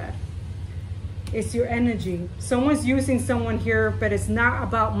 Look at that. It's your energy. Someone's using someone here, but it's not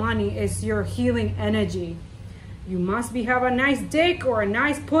about money. It's your healing energy. You must have a nice dick or a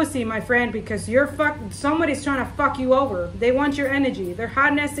nice pussy, my friend, because somebody's trying to fuck you over. They want your energy. They're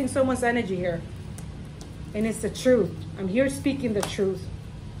harnessing someone's energy here. And it's the truth. I'm here speaking the truth.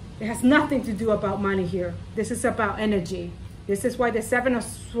 It has nothing to do about money here. This is about energy. This is why the Seven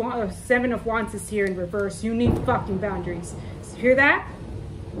of Wands is here in reverse. You need fucking boundaries. Hear that?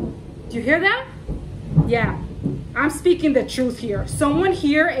 Do you hear that? Yeah. I'm speaking the truth here. Someone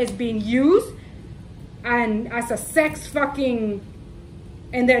here is being used and as a sex fucking,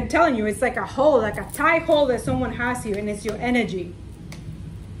 and they're telling you it's like a hole, like a tight hole that someone has here, and it's your energy.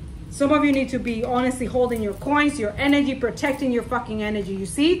 Some of you need to be honestly holding your coins, your energy, protecting your fucking energy. You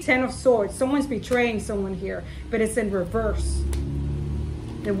see, Ten of Swords. Someone's betraying someone here, but it's in reverse.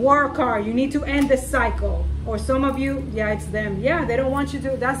 The War card, you need to end this cycle. Or some of you, yeah, it's them. Yeah, they don't want you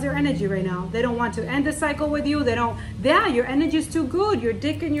to, that's their energy right now. They don't want to end the cycle with you. They don't, yeah, your energy is too good. Your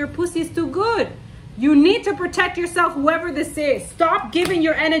dick and your pussy is too good. You need to protect yourself, whoever this is. Stop giving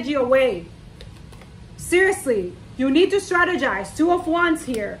your energy away. Seriously, you need to strategize. Two of Wands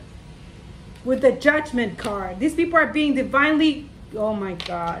here with the Judgment card. These people are being divinely, oh my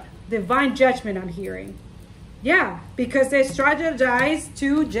God, divine judgment I'm hearing. Yeah, because they strategize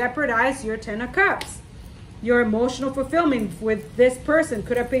to jeopardize your Ten of Cups. Your emotional fulfillment with this person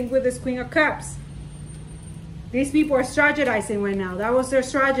could have been with this Queen of Cups. These people are strategizing right now. That was their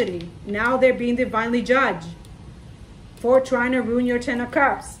strategy. Now they're being divinely judged for trying to ruin your Ten of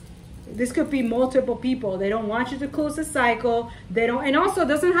Cups. This could be multiple people. They don't want you to close the cycle. They don't, and also it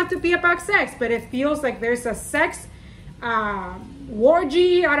doesn't have to be about sex, but it feels like there's a sex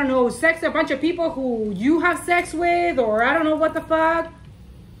orgy. I don't know, sex, a bunch of people who you have sex with, or I don't know what the fuck.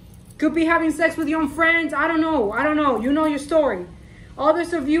 Could be having sex with your own friends. I don't know. I don't know. You know your story.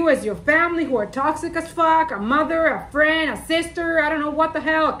 Others of you as your family who are toxic as fuck, a mother, a friend, a sister, I don't know what the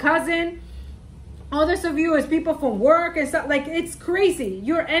hell, a cousin. Others of you as people from work and stuff. Like, it's crazy.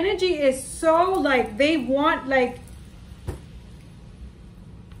 Your energy is so, like, they want, like,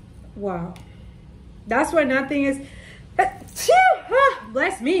 wow. That's why nothing is,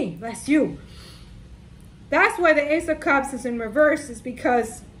 bless me, bless you. That's why the Ace of Cups is in reverse, is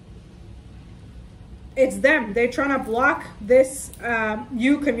because it's them. They're trying to block this,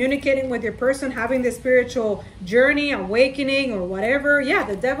 you communicating with your person, having this spiritual journey, awakening, or whatever. Yeah,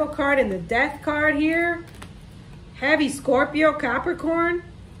 the Devil card and the Death card here. Heavy Scorpio, Capricorn.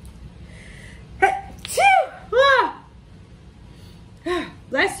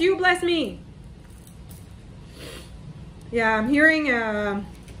 Bless you, bless me. Yeah, I'm hearing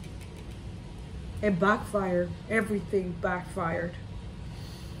it backfired. Everything backfired.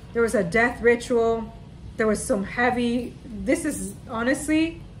 There was a death ritual. There was some heavy, this is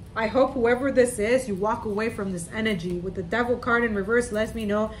honestly, I hope whoever this is, you walk away from this energy. With the Devil card in reverse, lets me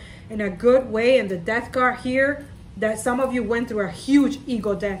know in a good way. And the Death card here, that some of you went through a huge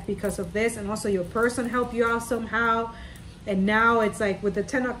ego death because of this. And also your person helped you out somehow. And now it's like with the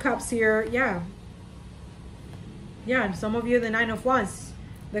Ten of Cups here, yeah. Yeah, and some of you, the Nine of Wands.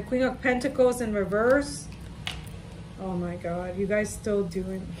 The Queen of Pentacles in reverse. Oh my God, you guys still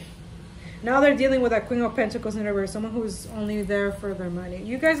doing. Now they're dealing with that Queen of Pentacles in reverse. Someone who's only there for their money.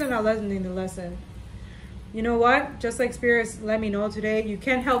 You guys are not listening to the lesson. You know what? Just like spirits let me know today, you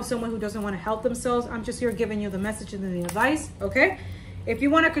can't help someone who doesn't want to help themselves. I'm just here giving you the message and the advice, okay? If you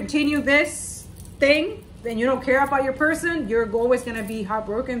want to continue this thing, then you don't care about your person, you're always going to be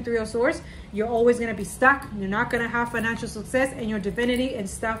heartbroken, 3 of Swords. You're always going to be stuck. You're not going to have financial success, and your divinity and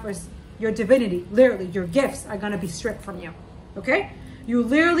stuff is your divinity. Literally, your gifts are going to be stripped from you, okay? You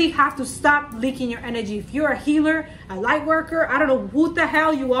literally have to stop leaking your energy. If you're a healer, a light worker, I don't know who the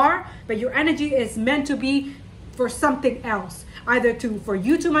hell you are, but your energy is meant to be for something else. Either for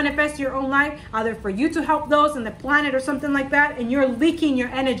you to manifest your own life, either for you to help those on the planet or something like that, and you're leaking your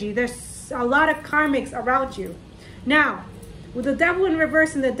energy. There's a lot of karmics around you. Now, with the devil in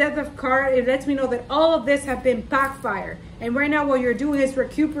reverse and the death of card, it lets me know that all of this have been backfire. And right now what you're doing is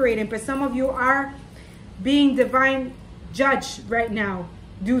recuperating, but some of you are being divine judged right now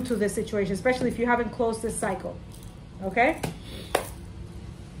due to this situation, especially if you haven't closed this cycle, okay?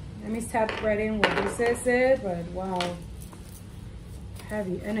 Let me tap right in what this is, but wow.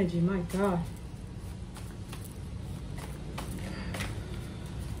 Heavy energy, my God.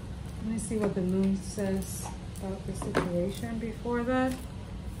 Let me see what the moon says about the situation before that.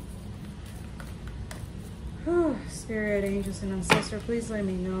 Whew. Spirit, angels, and ancestors, please let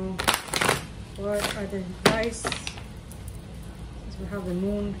me know what are the advice. Since we have the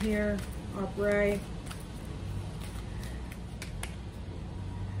moon here, upright.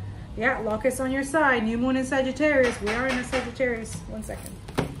 Yeah, luck is on your side. New moon in Sagittarius. We are in a Sagittarius. 1 second.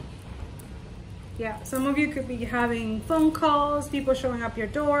 Yeah, some of you could be having phone calls, people showing up your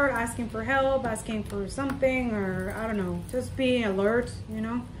door, asking for help, asking for something, or I don't know, just being alert, you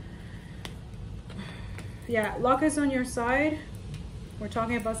know. Yeah, luck is on your side. We're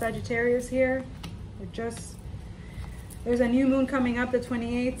talking about Sagittarius here. There's a new moon coming up the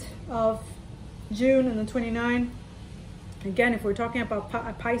 28th of June and the 29th. Again, if we're talking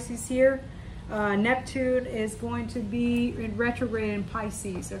about Pisces here, Neptune is going to be in retrograde in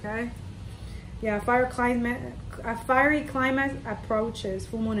Pisces, okay? Yeah, a fiery climate approaches.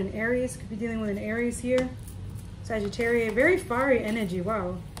 Full moon in Aries. Could be dealing with an Aries here. Sagittarius, very fiery energy.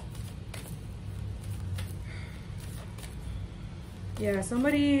 Wow. Yeah,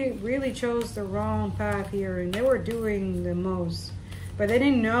 somebody really chose the wrong path here, and they were doing the most. But they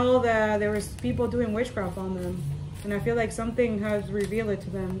didn't know that there was people doing witchcraft on them. And I feel like something has revealed it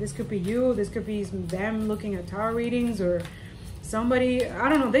to them. This could be you. This could be them looking at tarot readings, or somebody, I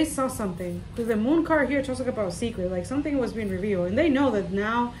don't know, they saw something. Because the moon card here talks about a secret, like something was being revealed. And they know that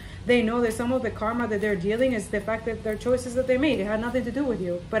now, they know that some of the karma that they're dealing is the fact that their choices that they made. It had nothing to do with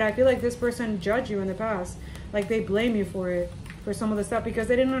you. But I feel like this person judged you in the past. Like they blame you for it, for some of the stuff, because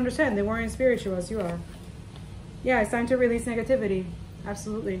they didn't understand. They weren't as spiritual as you are. Yeah, it's time to release negativity.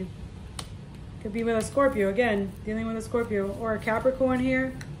 Absolutely. Could be with a Scorpio, again, dealing with a Scorpio. Or a Capricorn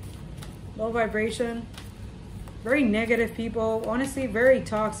here. Low vibration. Very negative people. Honestly, very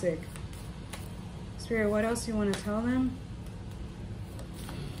toxic. Spirit, what else do you want to tell them?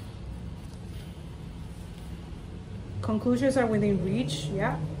 Conclusions are within reach.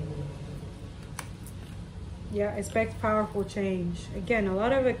 Yeah. Yeah, expect powerful change. Again, a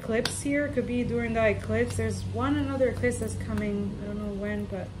lot of eclipse here. Could be during that eclipse. There's another eclipse that's coming. I don't know when,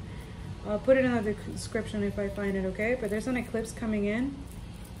 but I'll put it in the description if I find it, okay? But there's an eclipse coming in.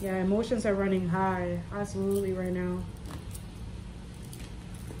 Yeah, emotions are running high. Absolutely right now.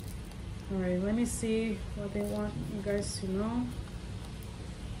 All right, let me see what they want you guys to know.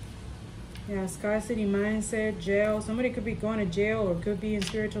 Yeah, scarcity mindset, jail. Somebody could be going to jail or could be in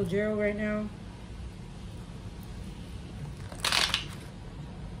spiritual jail right now.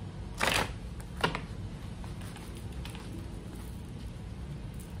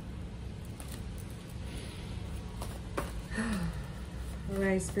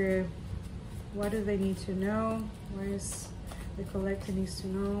 Alright, Spirit, what do they need to know? What is the collective needs to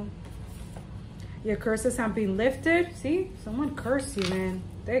know? Your curses have been lifted. See, someone cursed you, man.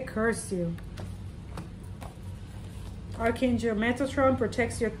 They cursed you. Archangel Metatron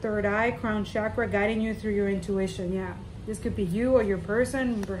protects your third eye, crown chakra, guiding you through your intuition. Yeah, this could be you or your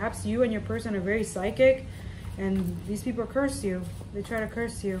person. Perhaps you and your person are very psychic, and these people curse you. They try to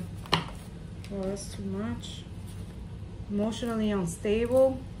curse you. Well, that's too much. Emotionally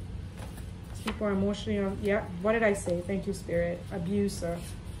unstable. People are emotionally yeah, what did I say? Thank you, Spirit. Abuser.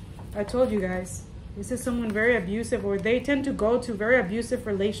 I told you guys, this is someone very abusive, or they tend to go to very abusive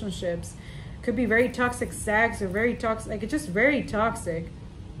relationships. Could be very toxic sex or very toxic, like it's just very toxic.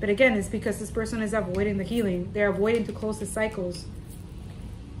 But again, it's because this person is avoiding the healing. They're avoiding to close the cycles.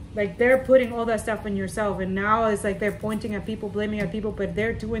 Like they're putting all that stuff in yourself, and now it's like they're pointing at people, blaming at people, but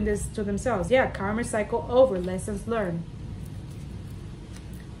they're doing this to themselves. Yeah, karma cycle over, lessons learned.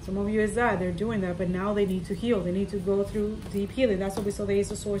 Some of you is that they're doing that, but now they need to heal. They need to go through deep healing. That's what we saw the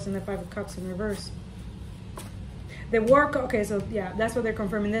Ace of Swords and the Five of Cups in reverse. The work, okay, so yeah, that's what they're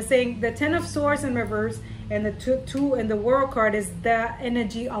confirming. They're saying the Ten of Swords in reverse and the two and the World card is the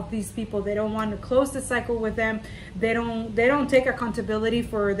energy of these people. They don't want to close the cycle with them. They don't take accountability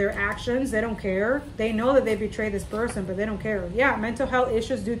for their actions. They don't care. They know that they betrayed this person, but they don't care. Yeah, mental health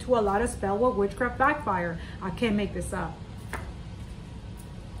issues due to a lot of spell work, witchcraft, backfire. I can't make this up.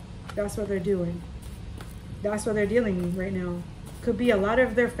 That's what they're doing. That's what they're dealing with right now. Could be a lot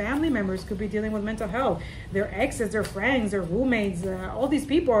of their family members could be dealing with mental health. Their exes, their friends, their roommates, all these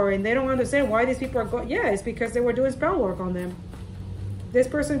people are, and they don't understand why these people are going. Yeah, it's because they were doing spell work on them. This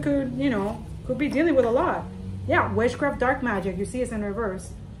person could, you know, could be dealing with a lot. Yeah, witchcraft, dark magic. You see it's in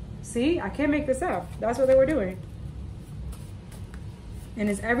reverse. See, I can't make this up. That's what they were doing. And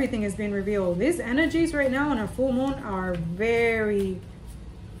it's everything is being revealed. These energies right now on a full moon are very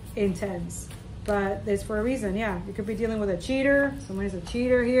intense. But it's for a reason. Yeah, you could be dealing with a cheater. Someone is a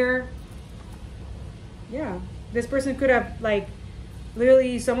cheater here. Yeah, this person could have, like,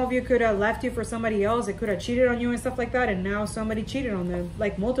 literally, some of you could have left you for somebody else. They could have cheated on you and stuff like that, and now somebody cheated on them,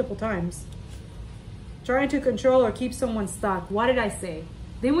 like, multiple times. Trying to control or keep someone stuck. What did I say?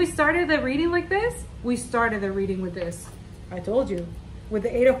 Then we started the reading like this? We started the reading with this. I told you. With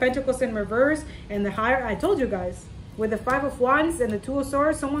the Eight of Pentacles in reverse and the higher, I told you guys. With the Five of Wands and the Two of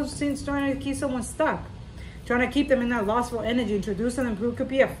Swords, someone's trying to keep someone stuck. Trying to keep them in that lustful energy, introducing them, who could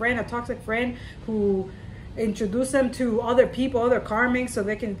be a friend, a toxic friend, who introduce them to other people, other karmics, so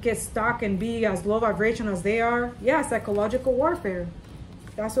they can get stuck and be as low vibration as they are. Yeah, psychological warfare.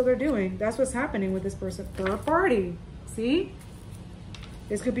 That's what they're doing. That's what's happening with this person. Third party. See?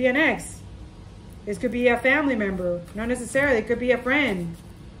 This could be an ex. This could be a family member. Not necessarily. It could be a friend.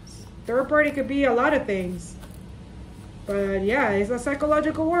 Third party could be a lot of things. But yeah, it's a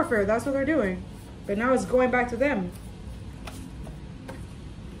psychological warfare. That's what they're doing. But now it's going back to them.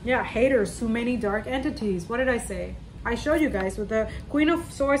 Yeah, haters, too many dark entities. What did I say? I showed you guys with the Queen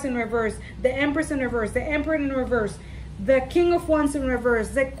of Swords in reverse, the Empress in reverse, the Emperor in reverse, the King of Wands in reverse,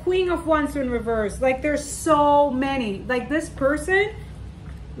 the Queen of Wands in reverse. Like, there's so many. Like, this person,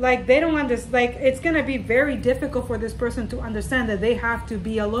 like, they don't understand. Like, it's going to be very difficult for this person to understand that they have to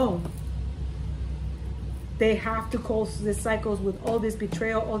be alone. They have to close the cycles with all this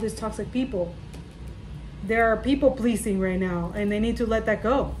betrayal, all these toxic people. There are people pleasing right now, and they need to let that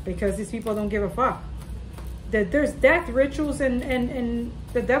go because these people don't give a fuck. There's death rituals and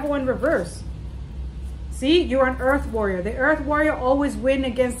the devil in reverse. See, you're an earth warrior. The earth warrior always win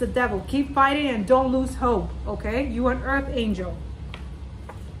against the devil. Keep fighting and don't lose hope, okay? You're an earth angel.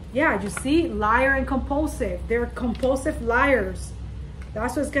 Yeah, you see, liar and compulsive. They're compulsive liars.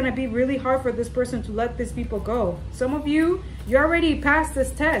 That's what's going to be really hard for this person to let these people go. Some of you, you already passed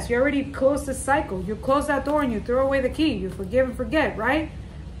this test. You already closed the cycle. You close that door and you throw away the key. You forgive and forget, right?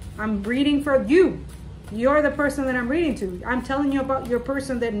 I'm reading for you. You're the person that I'm reading to. I'm telling you about your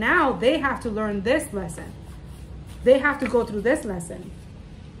person that now they have to learn this lesson. They have to go through this lesson.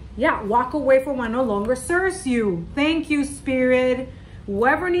 Yeah, walk away from what no longer serves you. Thank you, Spirit.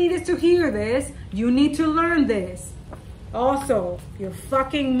 Whoever needed to hear this, you need to learn this. Also, your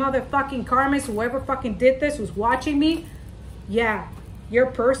fucking motherfucking karmics, whoever fucking did this, who's watching me, yeah, your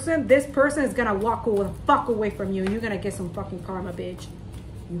person, this person is gonna walk the fuck away from you and you're gonna get some fucking karma, bitch.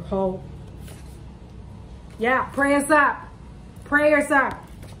 You hoe. Yeah, prayers up. Prayers up.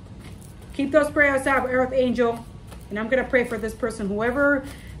 Keep those prayers up, Earth Angel. And I'm gonna pray for this person. Whoever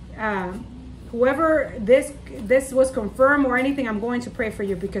this was confirmed or anything, I'm going to pray for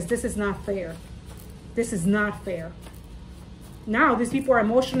you because this is not fair. This is not fair. Now, these people are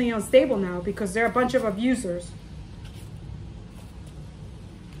emotionally unstable now because they're a bunch of abusers.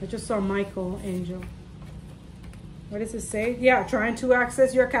 I just saw Michael, Angel. What does it say? Yeah, trying to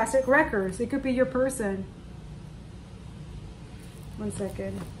access your Akashic records. It could be your person. One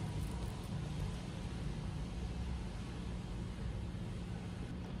second.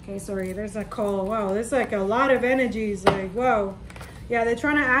 Okay, sorry, there's a call. Wow, there's like a lot of energies. Like, whoa. Yeah, they're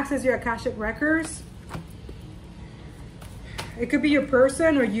trying to access your Akashic records. It could be your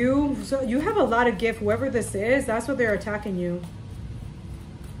person or you. So you have a lot of gift, whoever this is. That's what they're attacking you.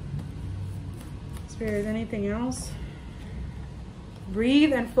 Spirit, anything else?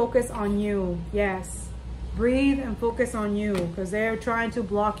 Breathe and focus on you. Yes. Breathe and focus on you because they're trying to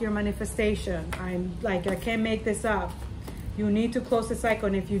block your manifestation. I can't make this up. You need to close the cycle.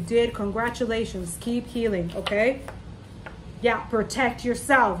 And if you did, congratulations. Keep healing, okay? Yeah, protect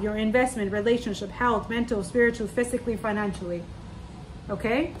yourself, your investment, relationship, health, mental, spiritual, physically, financially.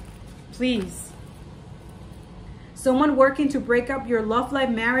 Okay? Please. Someone working to break up your love life,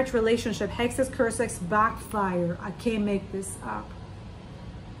 marriage, relationship. Hexes, curses, backfire. I can't make this up.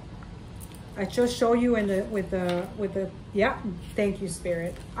 I just show you in the with the yeah, thank you,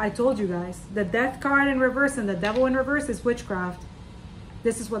 Spirit. I told you guys, the death card in reverse and the devil in reverse is witchcraft.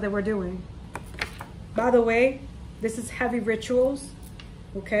 This is what they were doing. By the way, this is heavy rituals.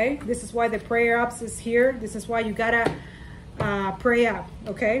 Okay, this is why the prayer ups is here. This is why you gotta pray up.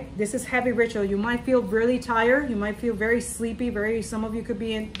 Okay, this is heavy ritual. You might feel really tired. You might feel very sleepy. Some of you could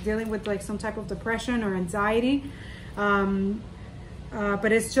be dealing with like some type of depression or anxiety.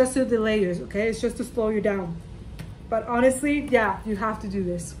 But it's just to delay you, okay? It's just to slow you down. But honestly, yeah, you have to do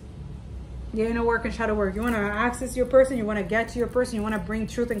this. The inner work and shadow work. You want to access your person. You want to get to your person. You want to bring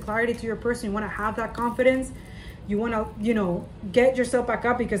truth and clarity to your person. You want to have that confidence. You want to, you know, get yourself back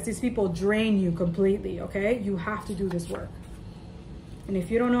up because these people drain you completely, okay? You have to do this work. And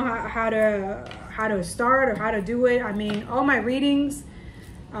if you don't know how to start or how to do it, I mean, all my readings,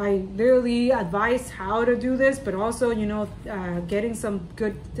 I literally advise how to do this, but also, you know, getting some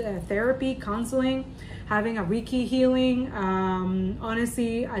good therapy, counseling, having a Reiki healing,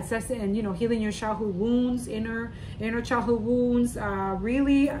 honestly, assessing and, you know, healing your childhood wounds, inner childhood wounds.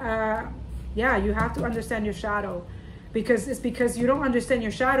 Really, yeah, you have to understand your shadow, because it's because you don't understand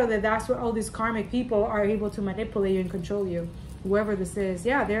your shadow that's what all these karmic people are able to manipulate you and control you. Whoever this is,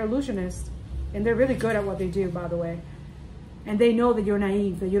 yeah, they're illusionists, and they're really good at what they do, by the way. And they know that you're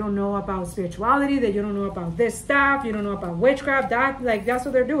naive, that you don't know about spirituality, that you don't know about this stuff, you don't know about witchcraft, that's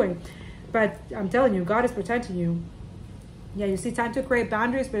what they're doing. But I'm telling you, God is protecting you. Yeah, you see, time to create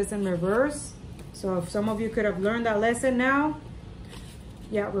boundaries, but it's in reverse. So if some of you could have learned that lesson now.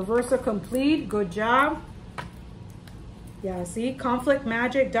 Yeah, reversal complete, good job. Yeah, see, conflict,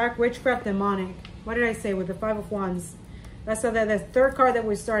 magic, dark witchcraft, demonic. What did I say with the Five of Wands? That's the third card that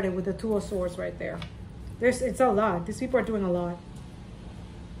we started with, the Two of Swords right there. It's a lot. These people are doing a lot.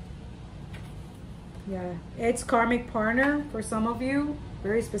 Yeah, it's karmic partner for some of you.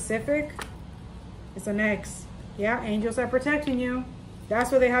 Very specific. It's an ex. Yeah, angels are protecting you.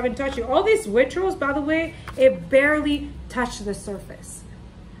 That's why they haven't touched you. All these rituals, by the way, it barely touched the surface.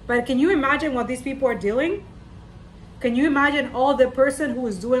 But can you imagine what these people are doing? Can you imagine all the person who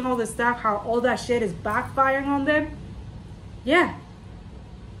is doing all this stuff, how all that shit is backfiring on them? Yeah.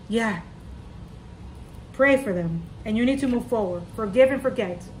 Yeah. Pray for them. And you need to move forward. Forgive and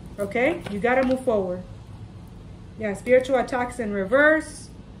forget. Okay? You got to move forward. Yeah, spiritual attacks in reverse.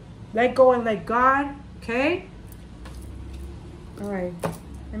 Let go and let God. Okay? All right.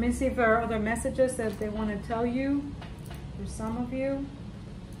 Let me see if there are other messages that they want to tell you. For some of you.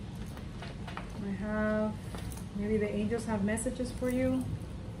 I have... Maybe the angels have messages for you.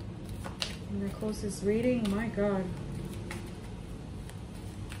 In the closest reading. My God.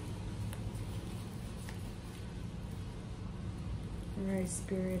 All right,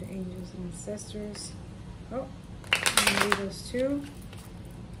 Spirit, Angels, and Ancestors. Oh, I'm gonna read those two.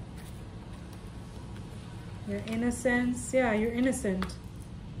 Your innocence. Yeah, you're innocent.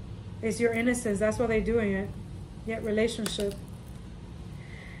 It's your innocence. That's why they're doing it. Yet relationship.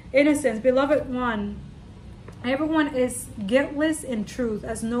 Innocence. Beloved one. Everyone is guiltless in truth,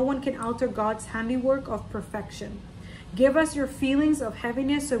 as no one can alter God's handiwork of perfection. Give us your feelings of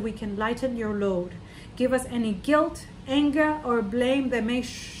heaviness so we can lighten your load. Give us any guilt, anger, or blame that may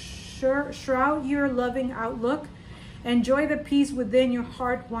shroud your loving outlook. Enjoy the peace within your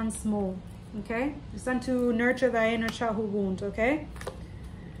heart once more. Okay? It's time to nurture the inner childhood wound. Okay?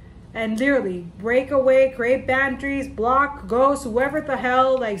 And literally, break away, create boundaries, block, ghost, whoever the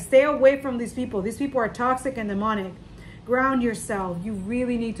hell, like stay away from these people. These people are toxic and demonic. Ground yourself. You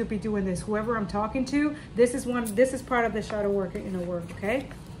really need to be doing this. Whoever I'm talking to, this is part of the shadow work and inner work, okay?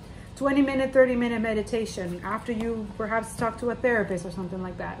 20-minute, 30-minute meditation after you perhaps talk to a therapist or something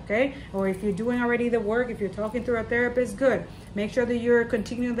like that, okay? Or if you're doing already the work, if you're talking through a therapist, good. Make sure that you're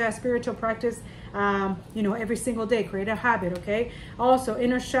continuing that spiritual practice, you know, every single day. Create a habit, okay? Also,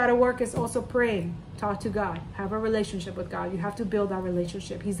 inner shadow work is also praying. Talk to God. Have a relationship with God. You have to build that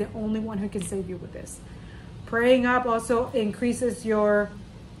relationship. He's the only one who can save you with this. Praying up also increases your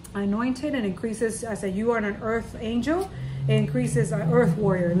anointed and increases, as you are an earth angel, it increases an earth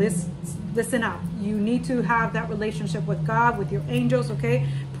warrior. Listen up. You need to have that relationship with God, with your angels, okay?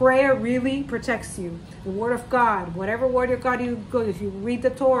 Prayer really protects you. The word of God, whatever word of God you go, if you read the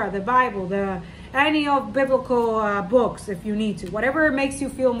Torah, the Bible, any of biblical books, if you need to, whatever makes you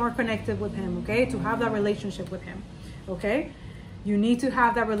feel more connected with him, okay? To have that relationship with him, okay? You need to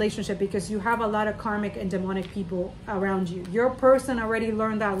have that relationship because you have a lot of karmic and demonic people around you. Your person already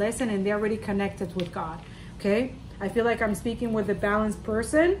learned that lesson and they're already connected with God, okay? I feel like I'm speaking with a balanced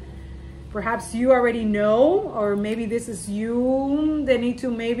person. Perhaps you already know, or maybe this is you. They need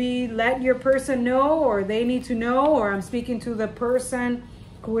to maybe let your person know, or they need to know, or I'm speaking to the person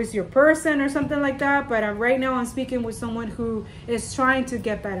who is your person or something like that. But right now I'm speaking with someone who is trying to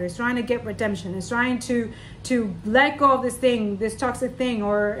get better, is trying to get redemption, is trying to let go of this thing, this toxic thing,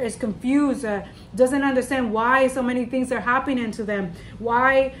 or is confused, doesn't understand why so many things are happening to them,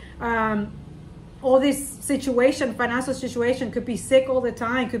 why all this situation, financial situation, could be sick all the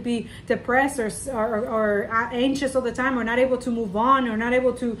time, could be depressed or anxious all the time, or not able to move on, or not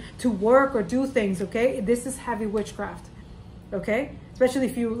able to work or do things. Okay, this is heavy witchcraft. Okay, especially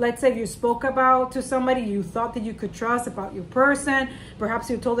if you, let's say you spoke about to somebody you thought that you could trust about your person. Perhaps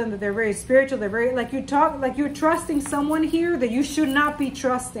you told them that they're very spiritual, they're very, like you talk, like you're trusting someone here that you should not be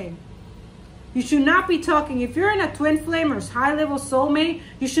trusting. You should not be talking. If you're in a twin flame or high level soulmate,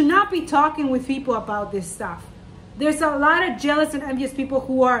 you should not be talking with people about this stuff. There's a lot of jealous and envious people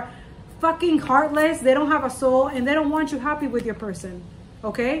who are fucking heartless. They don't have a soul, and they don't want you happy with your person.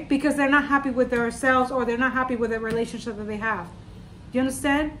 Okay? Because they're not happy with themselves, or they're not happy with the relationship that they have. Do you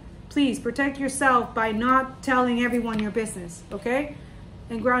understand? Please protect yourself by not telling everyone your business. Okay?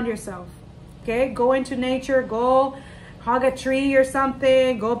 And ground yourself. Okay? Go into nature. Go hug a tree or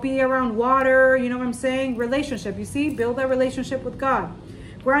something. Go be around water. You know what I'm saying? Relationship. You see? Build a relationship with God.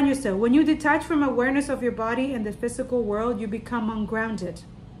 Ground yourself. When you detach from awareness of your body and the physical world, you become ungrounded.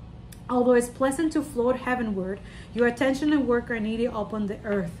 Although it's pleasant to float heavenward, your attention and work are needed upon the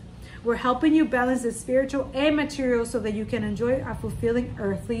earth. We're helping you balance the spiritual and material so that you can enjoy a fulfilling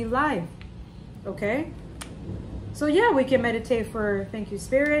earthly life. Okay? So yeah, we can meditate for, thank you,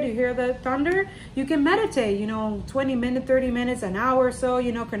 Spirit. You hear the thunder? You can meditate, 20 minutes, 30 minutes, an hour or so,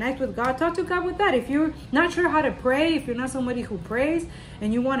 connect with God. Talk to God with that. If you're not sure how to pray, if you're not somebody who prays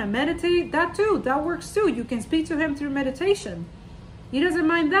and you want to meditate, that works too. You can speak to Him through meditation. He doesn't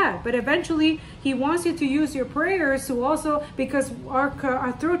mind that, but eventually He wants you to use your prayers to also, because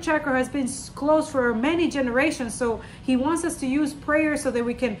our throat chakra has been closed for many generations, so He wants us to use prayers so that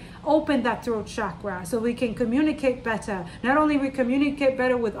we can open that throat chakra, so we can communicate better. Not only we communicate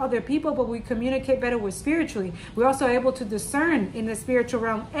better with other people, but we communicate better with spiritually. We're also able to discern in the spiritual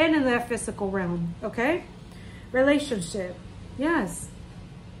realm and in the physical realm, okay? Relationship, yes.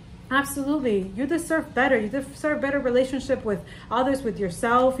 Absolutely. You deserve better. You deserve better relationship with others, with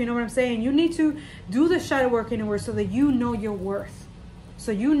yourself. You know what I'm saying? You need to do the shadow work inward so that you know your worth.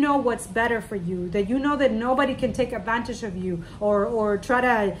 So you know what's better for you. That you know that nobody can take advantage of you or try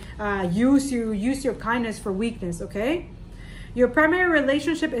to use your kindness for weakness, okay? Your primary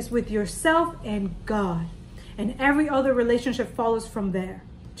relationship is with yourself and God. And every other relationship follows from there.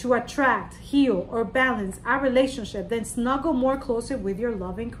 To attract, heal, or balance a relationship, then snuggle more closer with your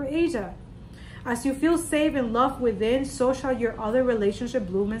loving Creator. As you feel safe and loved within, so shall your other relationship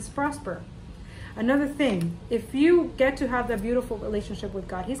bloom and prosper. Another thing, if you get to have that beautiful relationship with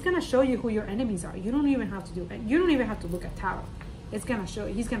God, He's going to show you who your enemies are. You don't even have to do it. You don't even have to look at tarot. It's going to show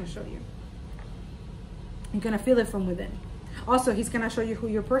you. He's going to show you. You're going to feel it from within. Also, He's going to show you who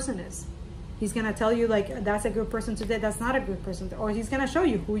your person is. He's going to tell you, like, that's a good person today, that's not a good person today. Or He's going to show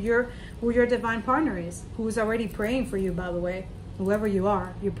you who your divine partner is, who's already praying for you, by the way. Whoever you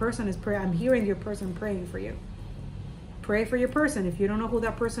are, your person is praying. I'm hearing your person praying for you. Pray for your person. If you don't know who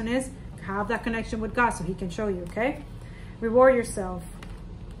that person is, have that connection with God so He can show you, okay? Reward yourself.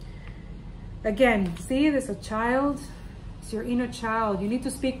 Again, see, there's a child. It's your inner child. You need to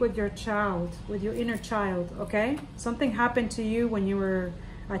speak with your child, with your inner child, okay? Something happened to you when you were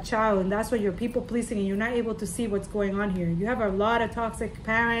a child, and that's why you're people pleasing and you're not able to see what's going on here. You have a lot of toxic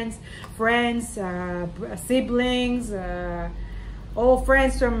parents, friends, siblings, old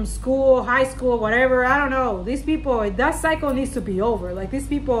friends from school, high school, whatever. I don't know. These people, that cycle needs to be over. Like, these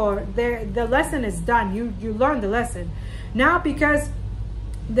people, the lesson is done. You learned the lesson. Now, because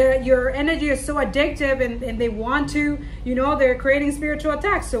your energy is so addictive and they want to, they're creating spiritual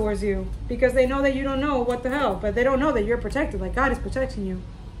attacks towards you because they know that you don't know what the hell, but they don't know that you're protected, like God is protecting you,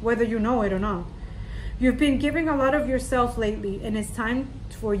 whether you know it or not. You've been giving a lot of yourself lately, and it's time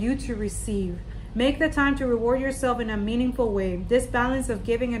for you to receive. Make the time to reward yourself in a meaningful way. This balance of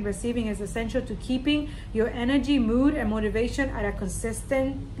giving and receiving is essential to keeping your energy, mood, and motivation at a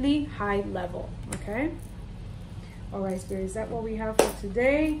consistently high level, okay? All right, Spirit, is that what we have for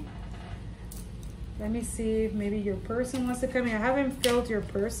today? Let me see if maybe your person wants to come in. I haven't felt your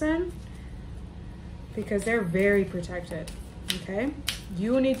person because they're very protected, okay?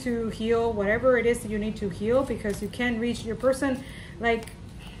 You need to heal whatever it is that you need to heal because you can't reach your person. Like,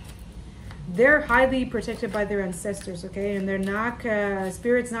 they're highly protected by their ancestors, okay? And they're not,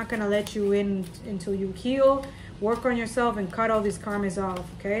 Spirit's not going to let you in until you heal, work on yourself, and cut all these karmas off,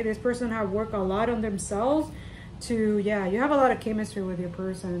 okay? This person have worked a lot on themselves to, yeah, you have a lot of chemistry with your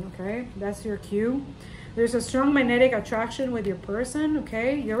person, okay? That's your cue. There's a strong magnetic attraction with your person,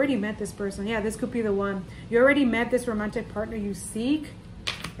 okay? You already met this person. Yeah, this could be the one. You already met this romantic partner you seek.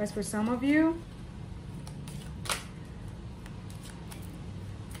 That's for some of you.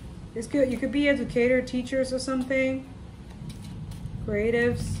 This could, you could be educator, teachers or something.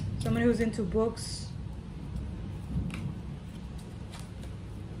 Creatives, someone who's into books.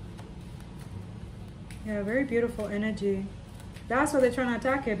 Yeah, very beautiful energy. That's why they're trying to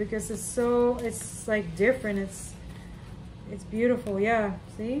attack it, because it's so, it's like different. It's beautiful. Yeah,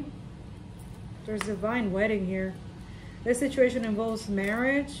 see? There's divine wedding here. This situation involves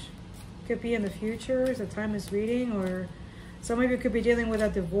marriage. Could be in the future. It's a timeless reading, or some of you could be dealing with a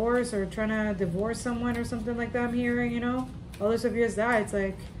divorce or trying to divorce someone or something like that. I'm hearing, you know. Others of you is that. It's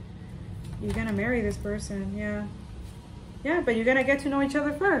like you're going to marry this person. Yeah. Yeah, but you're going to get to know each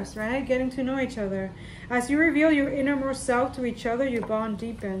other first, right? Getting to know each other. As you reveal your innermost self to each other, your bond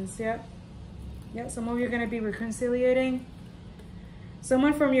deepens. Yeah. Yeah, some of you are going to be reconciliating.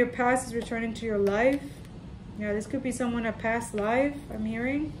 Someone from your past is returning to your life. Yeah, this could be someone a past life, I'm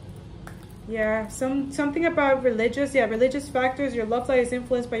hearing. Yeah, something about religious. Yeah, religious factors. Your love life is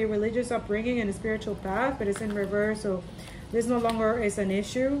influenced by your religious upbringing and a spiritual path, but it's in reverse. So this no longer is an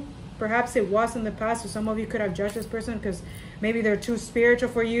issue. Perhaps it was in the past, so some of you could have judged this person because maybe they're too spiritual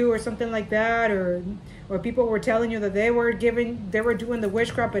for you or something like that, or people were telling you that they were doing the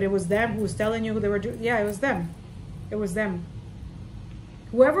witchcraft, but it was them who was telling you they were doing. Yeah, it was them. It was them.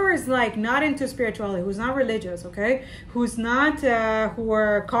 Whoever is like not into spirituality, who's not religious, okay, who's not, who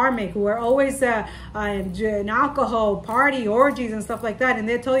are karmic, who are always in alcohol, party, orgies and stuff like that, and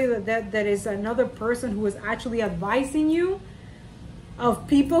they tell you that is another person who is actually advising you of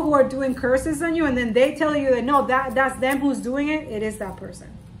people who are doing curses on you, and then they tell you that no, that's them who's doing it. It is that person.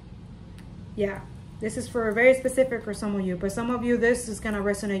 Yeah, this is for very specific for some of you, but some of you this is gonna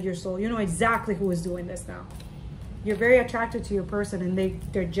resonate your soul. You know exactly who is doing this now. You're very attracted to your person, and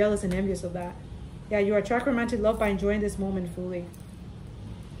they're jealous and envious of that. Yeah, you attract romantic love by enjoying this moment fully.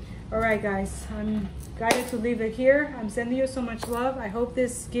 All right, guys, I'm guided to leave it here. I'm sending you so much love. I hope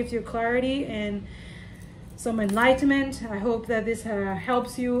this gives you clarity and some enlightenment. I hope that this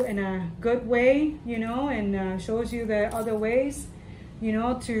helps you in a good way, you know, and shows you the other ways, you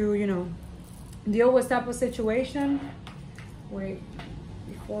know, to, you know, deal with type of situation. Wait,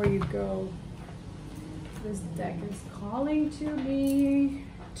 before you go, this deck is calling to me,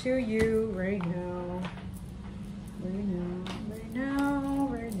 to you right now. Right now.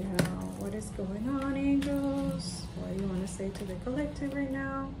 What is going on, angels? What do you want to say to the collective right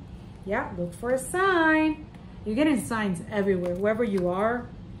now? Yeah, look for a sign. You're getting signs everywhere, wherever you are.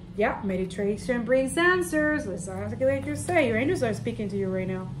 Yeah, meditation brings answers. Let's articulate your say. Your angels are speaking to you right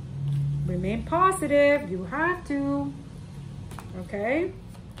now. Remain positive. You have to. Okay?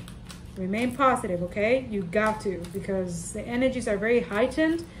 Remain positive, okay? You got to, because the energies are very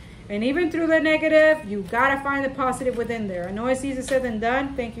heightened. And even through the negative, you got to find the positive within there. I know it's easier said than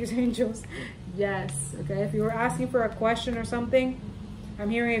done. Thank you, angels. Yes, okay? If you were asking for a question or something, I'm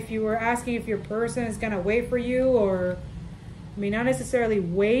hearing if you were asking if your person is going to wait for you, or, I mean, not necessarily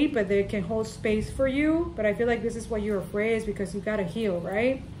wait, but they can hold space for you. But I feel like this is what you're afraid is because you got to heal,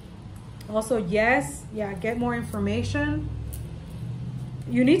 right? Also, yes, yeah, get more information.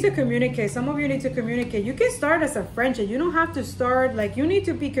 You need to communicate. Some of you need to communicate. You can start as a friendship. You don't have to start, like, you need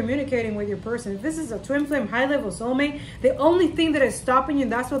to be communicating with your person. If this is a twin flame, high-level soulmate, the only thing that is stopping you,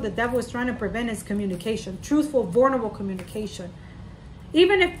 and that's what the devil is trying to prevent, is communication. Truthful, vulnerable communication.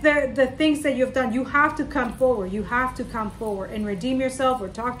 Even if the things that you've done, you have to come forward. You have to come forward and redeem yourself or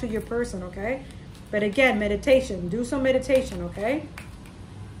talk to your person, okay? But again, meditation. Do some meditation, okay?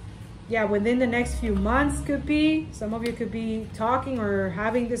 Yeah, within the next few months could be. Some of you could be talking or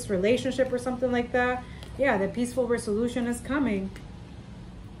having this relationship or something like that. Yeah, the peaceful resolution is coming.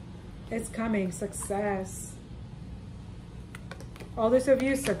 It's coming. Success. Others of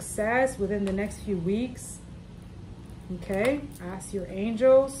you, success within the next few weeks. Okay, ask your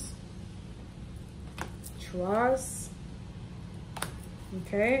angels. Trust.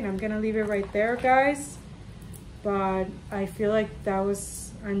 Okay, and I'm going to leave it right there, guys. But I feel like that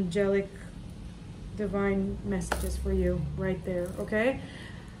was angelic divine messages for you right there, okay?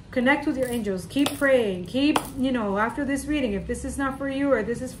 Connect with your angels. Keep praying. Keep, you know, after this reading, if this is not for you or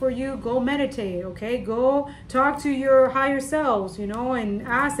this is for you, go meditate, okay? Go talk to your higher selves, you know, and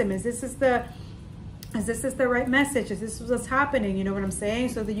ask them, is this is the Is this the right message? Is this what's happening? You know what I'm saying?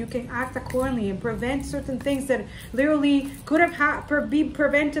 So that you can act accordingly and prevent certain things that literally could have been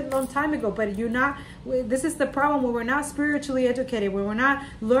prevented a long time ago. But you're not. This is the problem when we're not spiritually educated, when we're not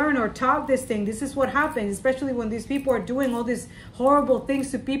learned or taught this thing. This is what happens, especially when these people are doing all these horrible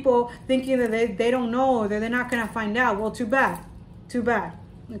things to people, thinking that they don't know or that they're not going to find out. Well, too bad. Too bad.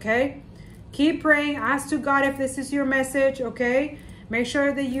 Okay? Keep praying. Ask to God if this is your message. Okay? Make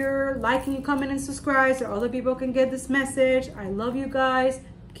sure that you're liking, comment, and subscribe so other people can get this message. I love you guys.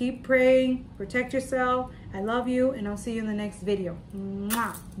 Keep praying. Protect yourself. I love you, and I'll see you in the next video.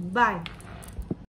 Mwah. Bye.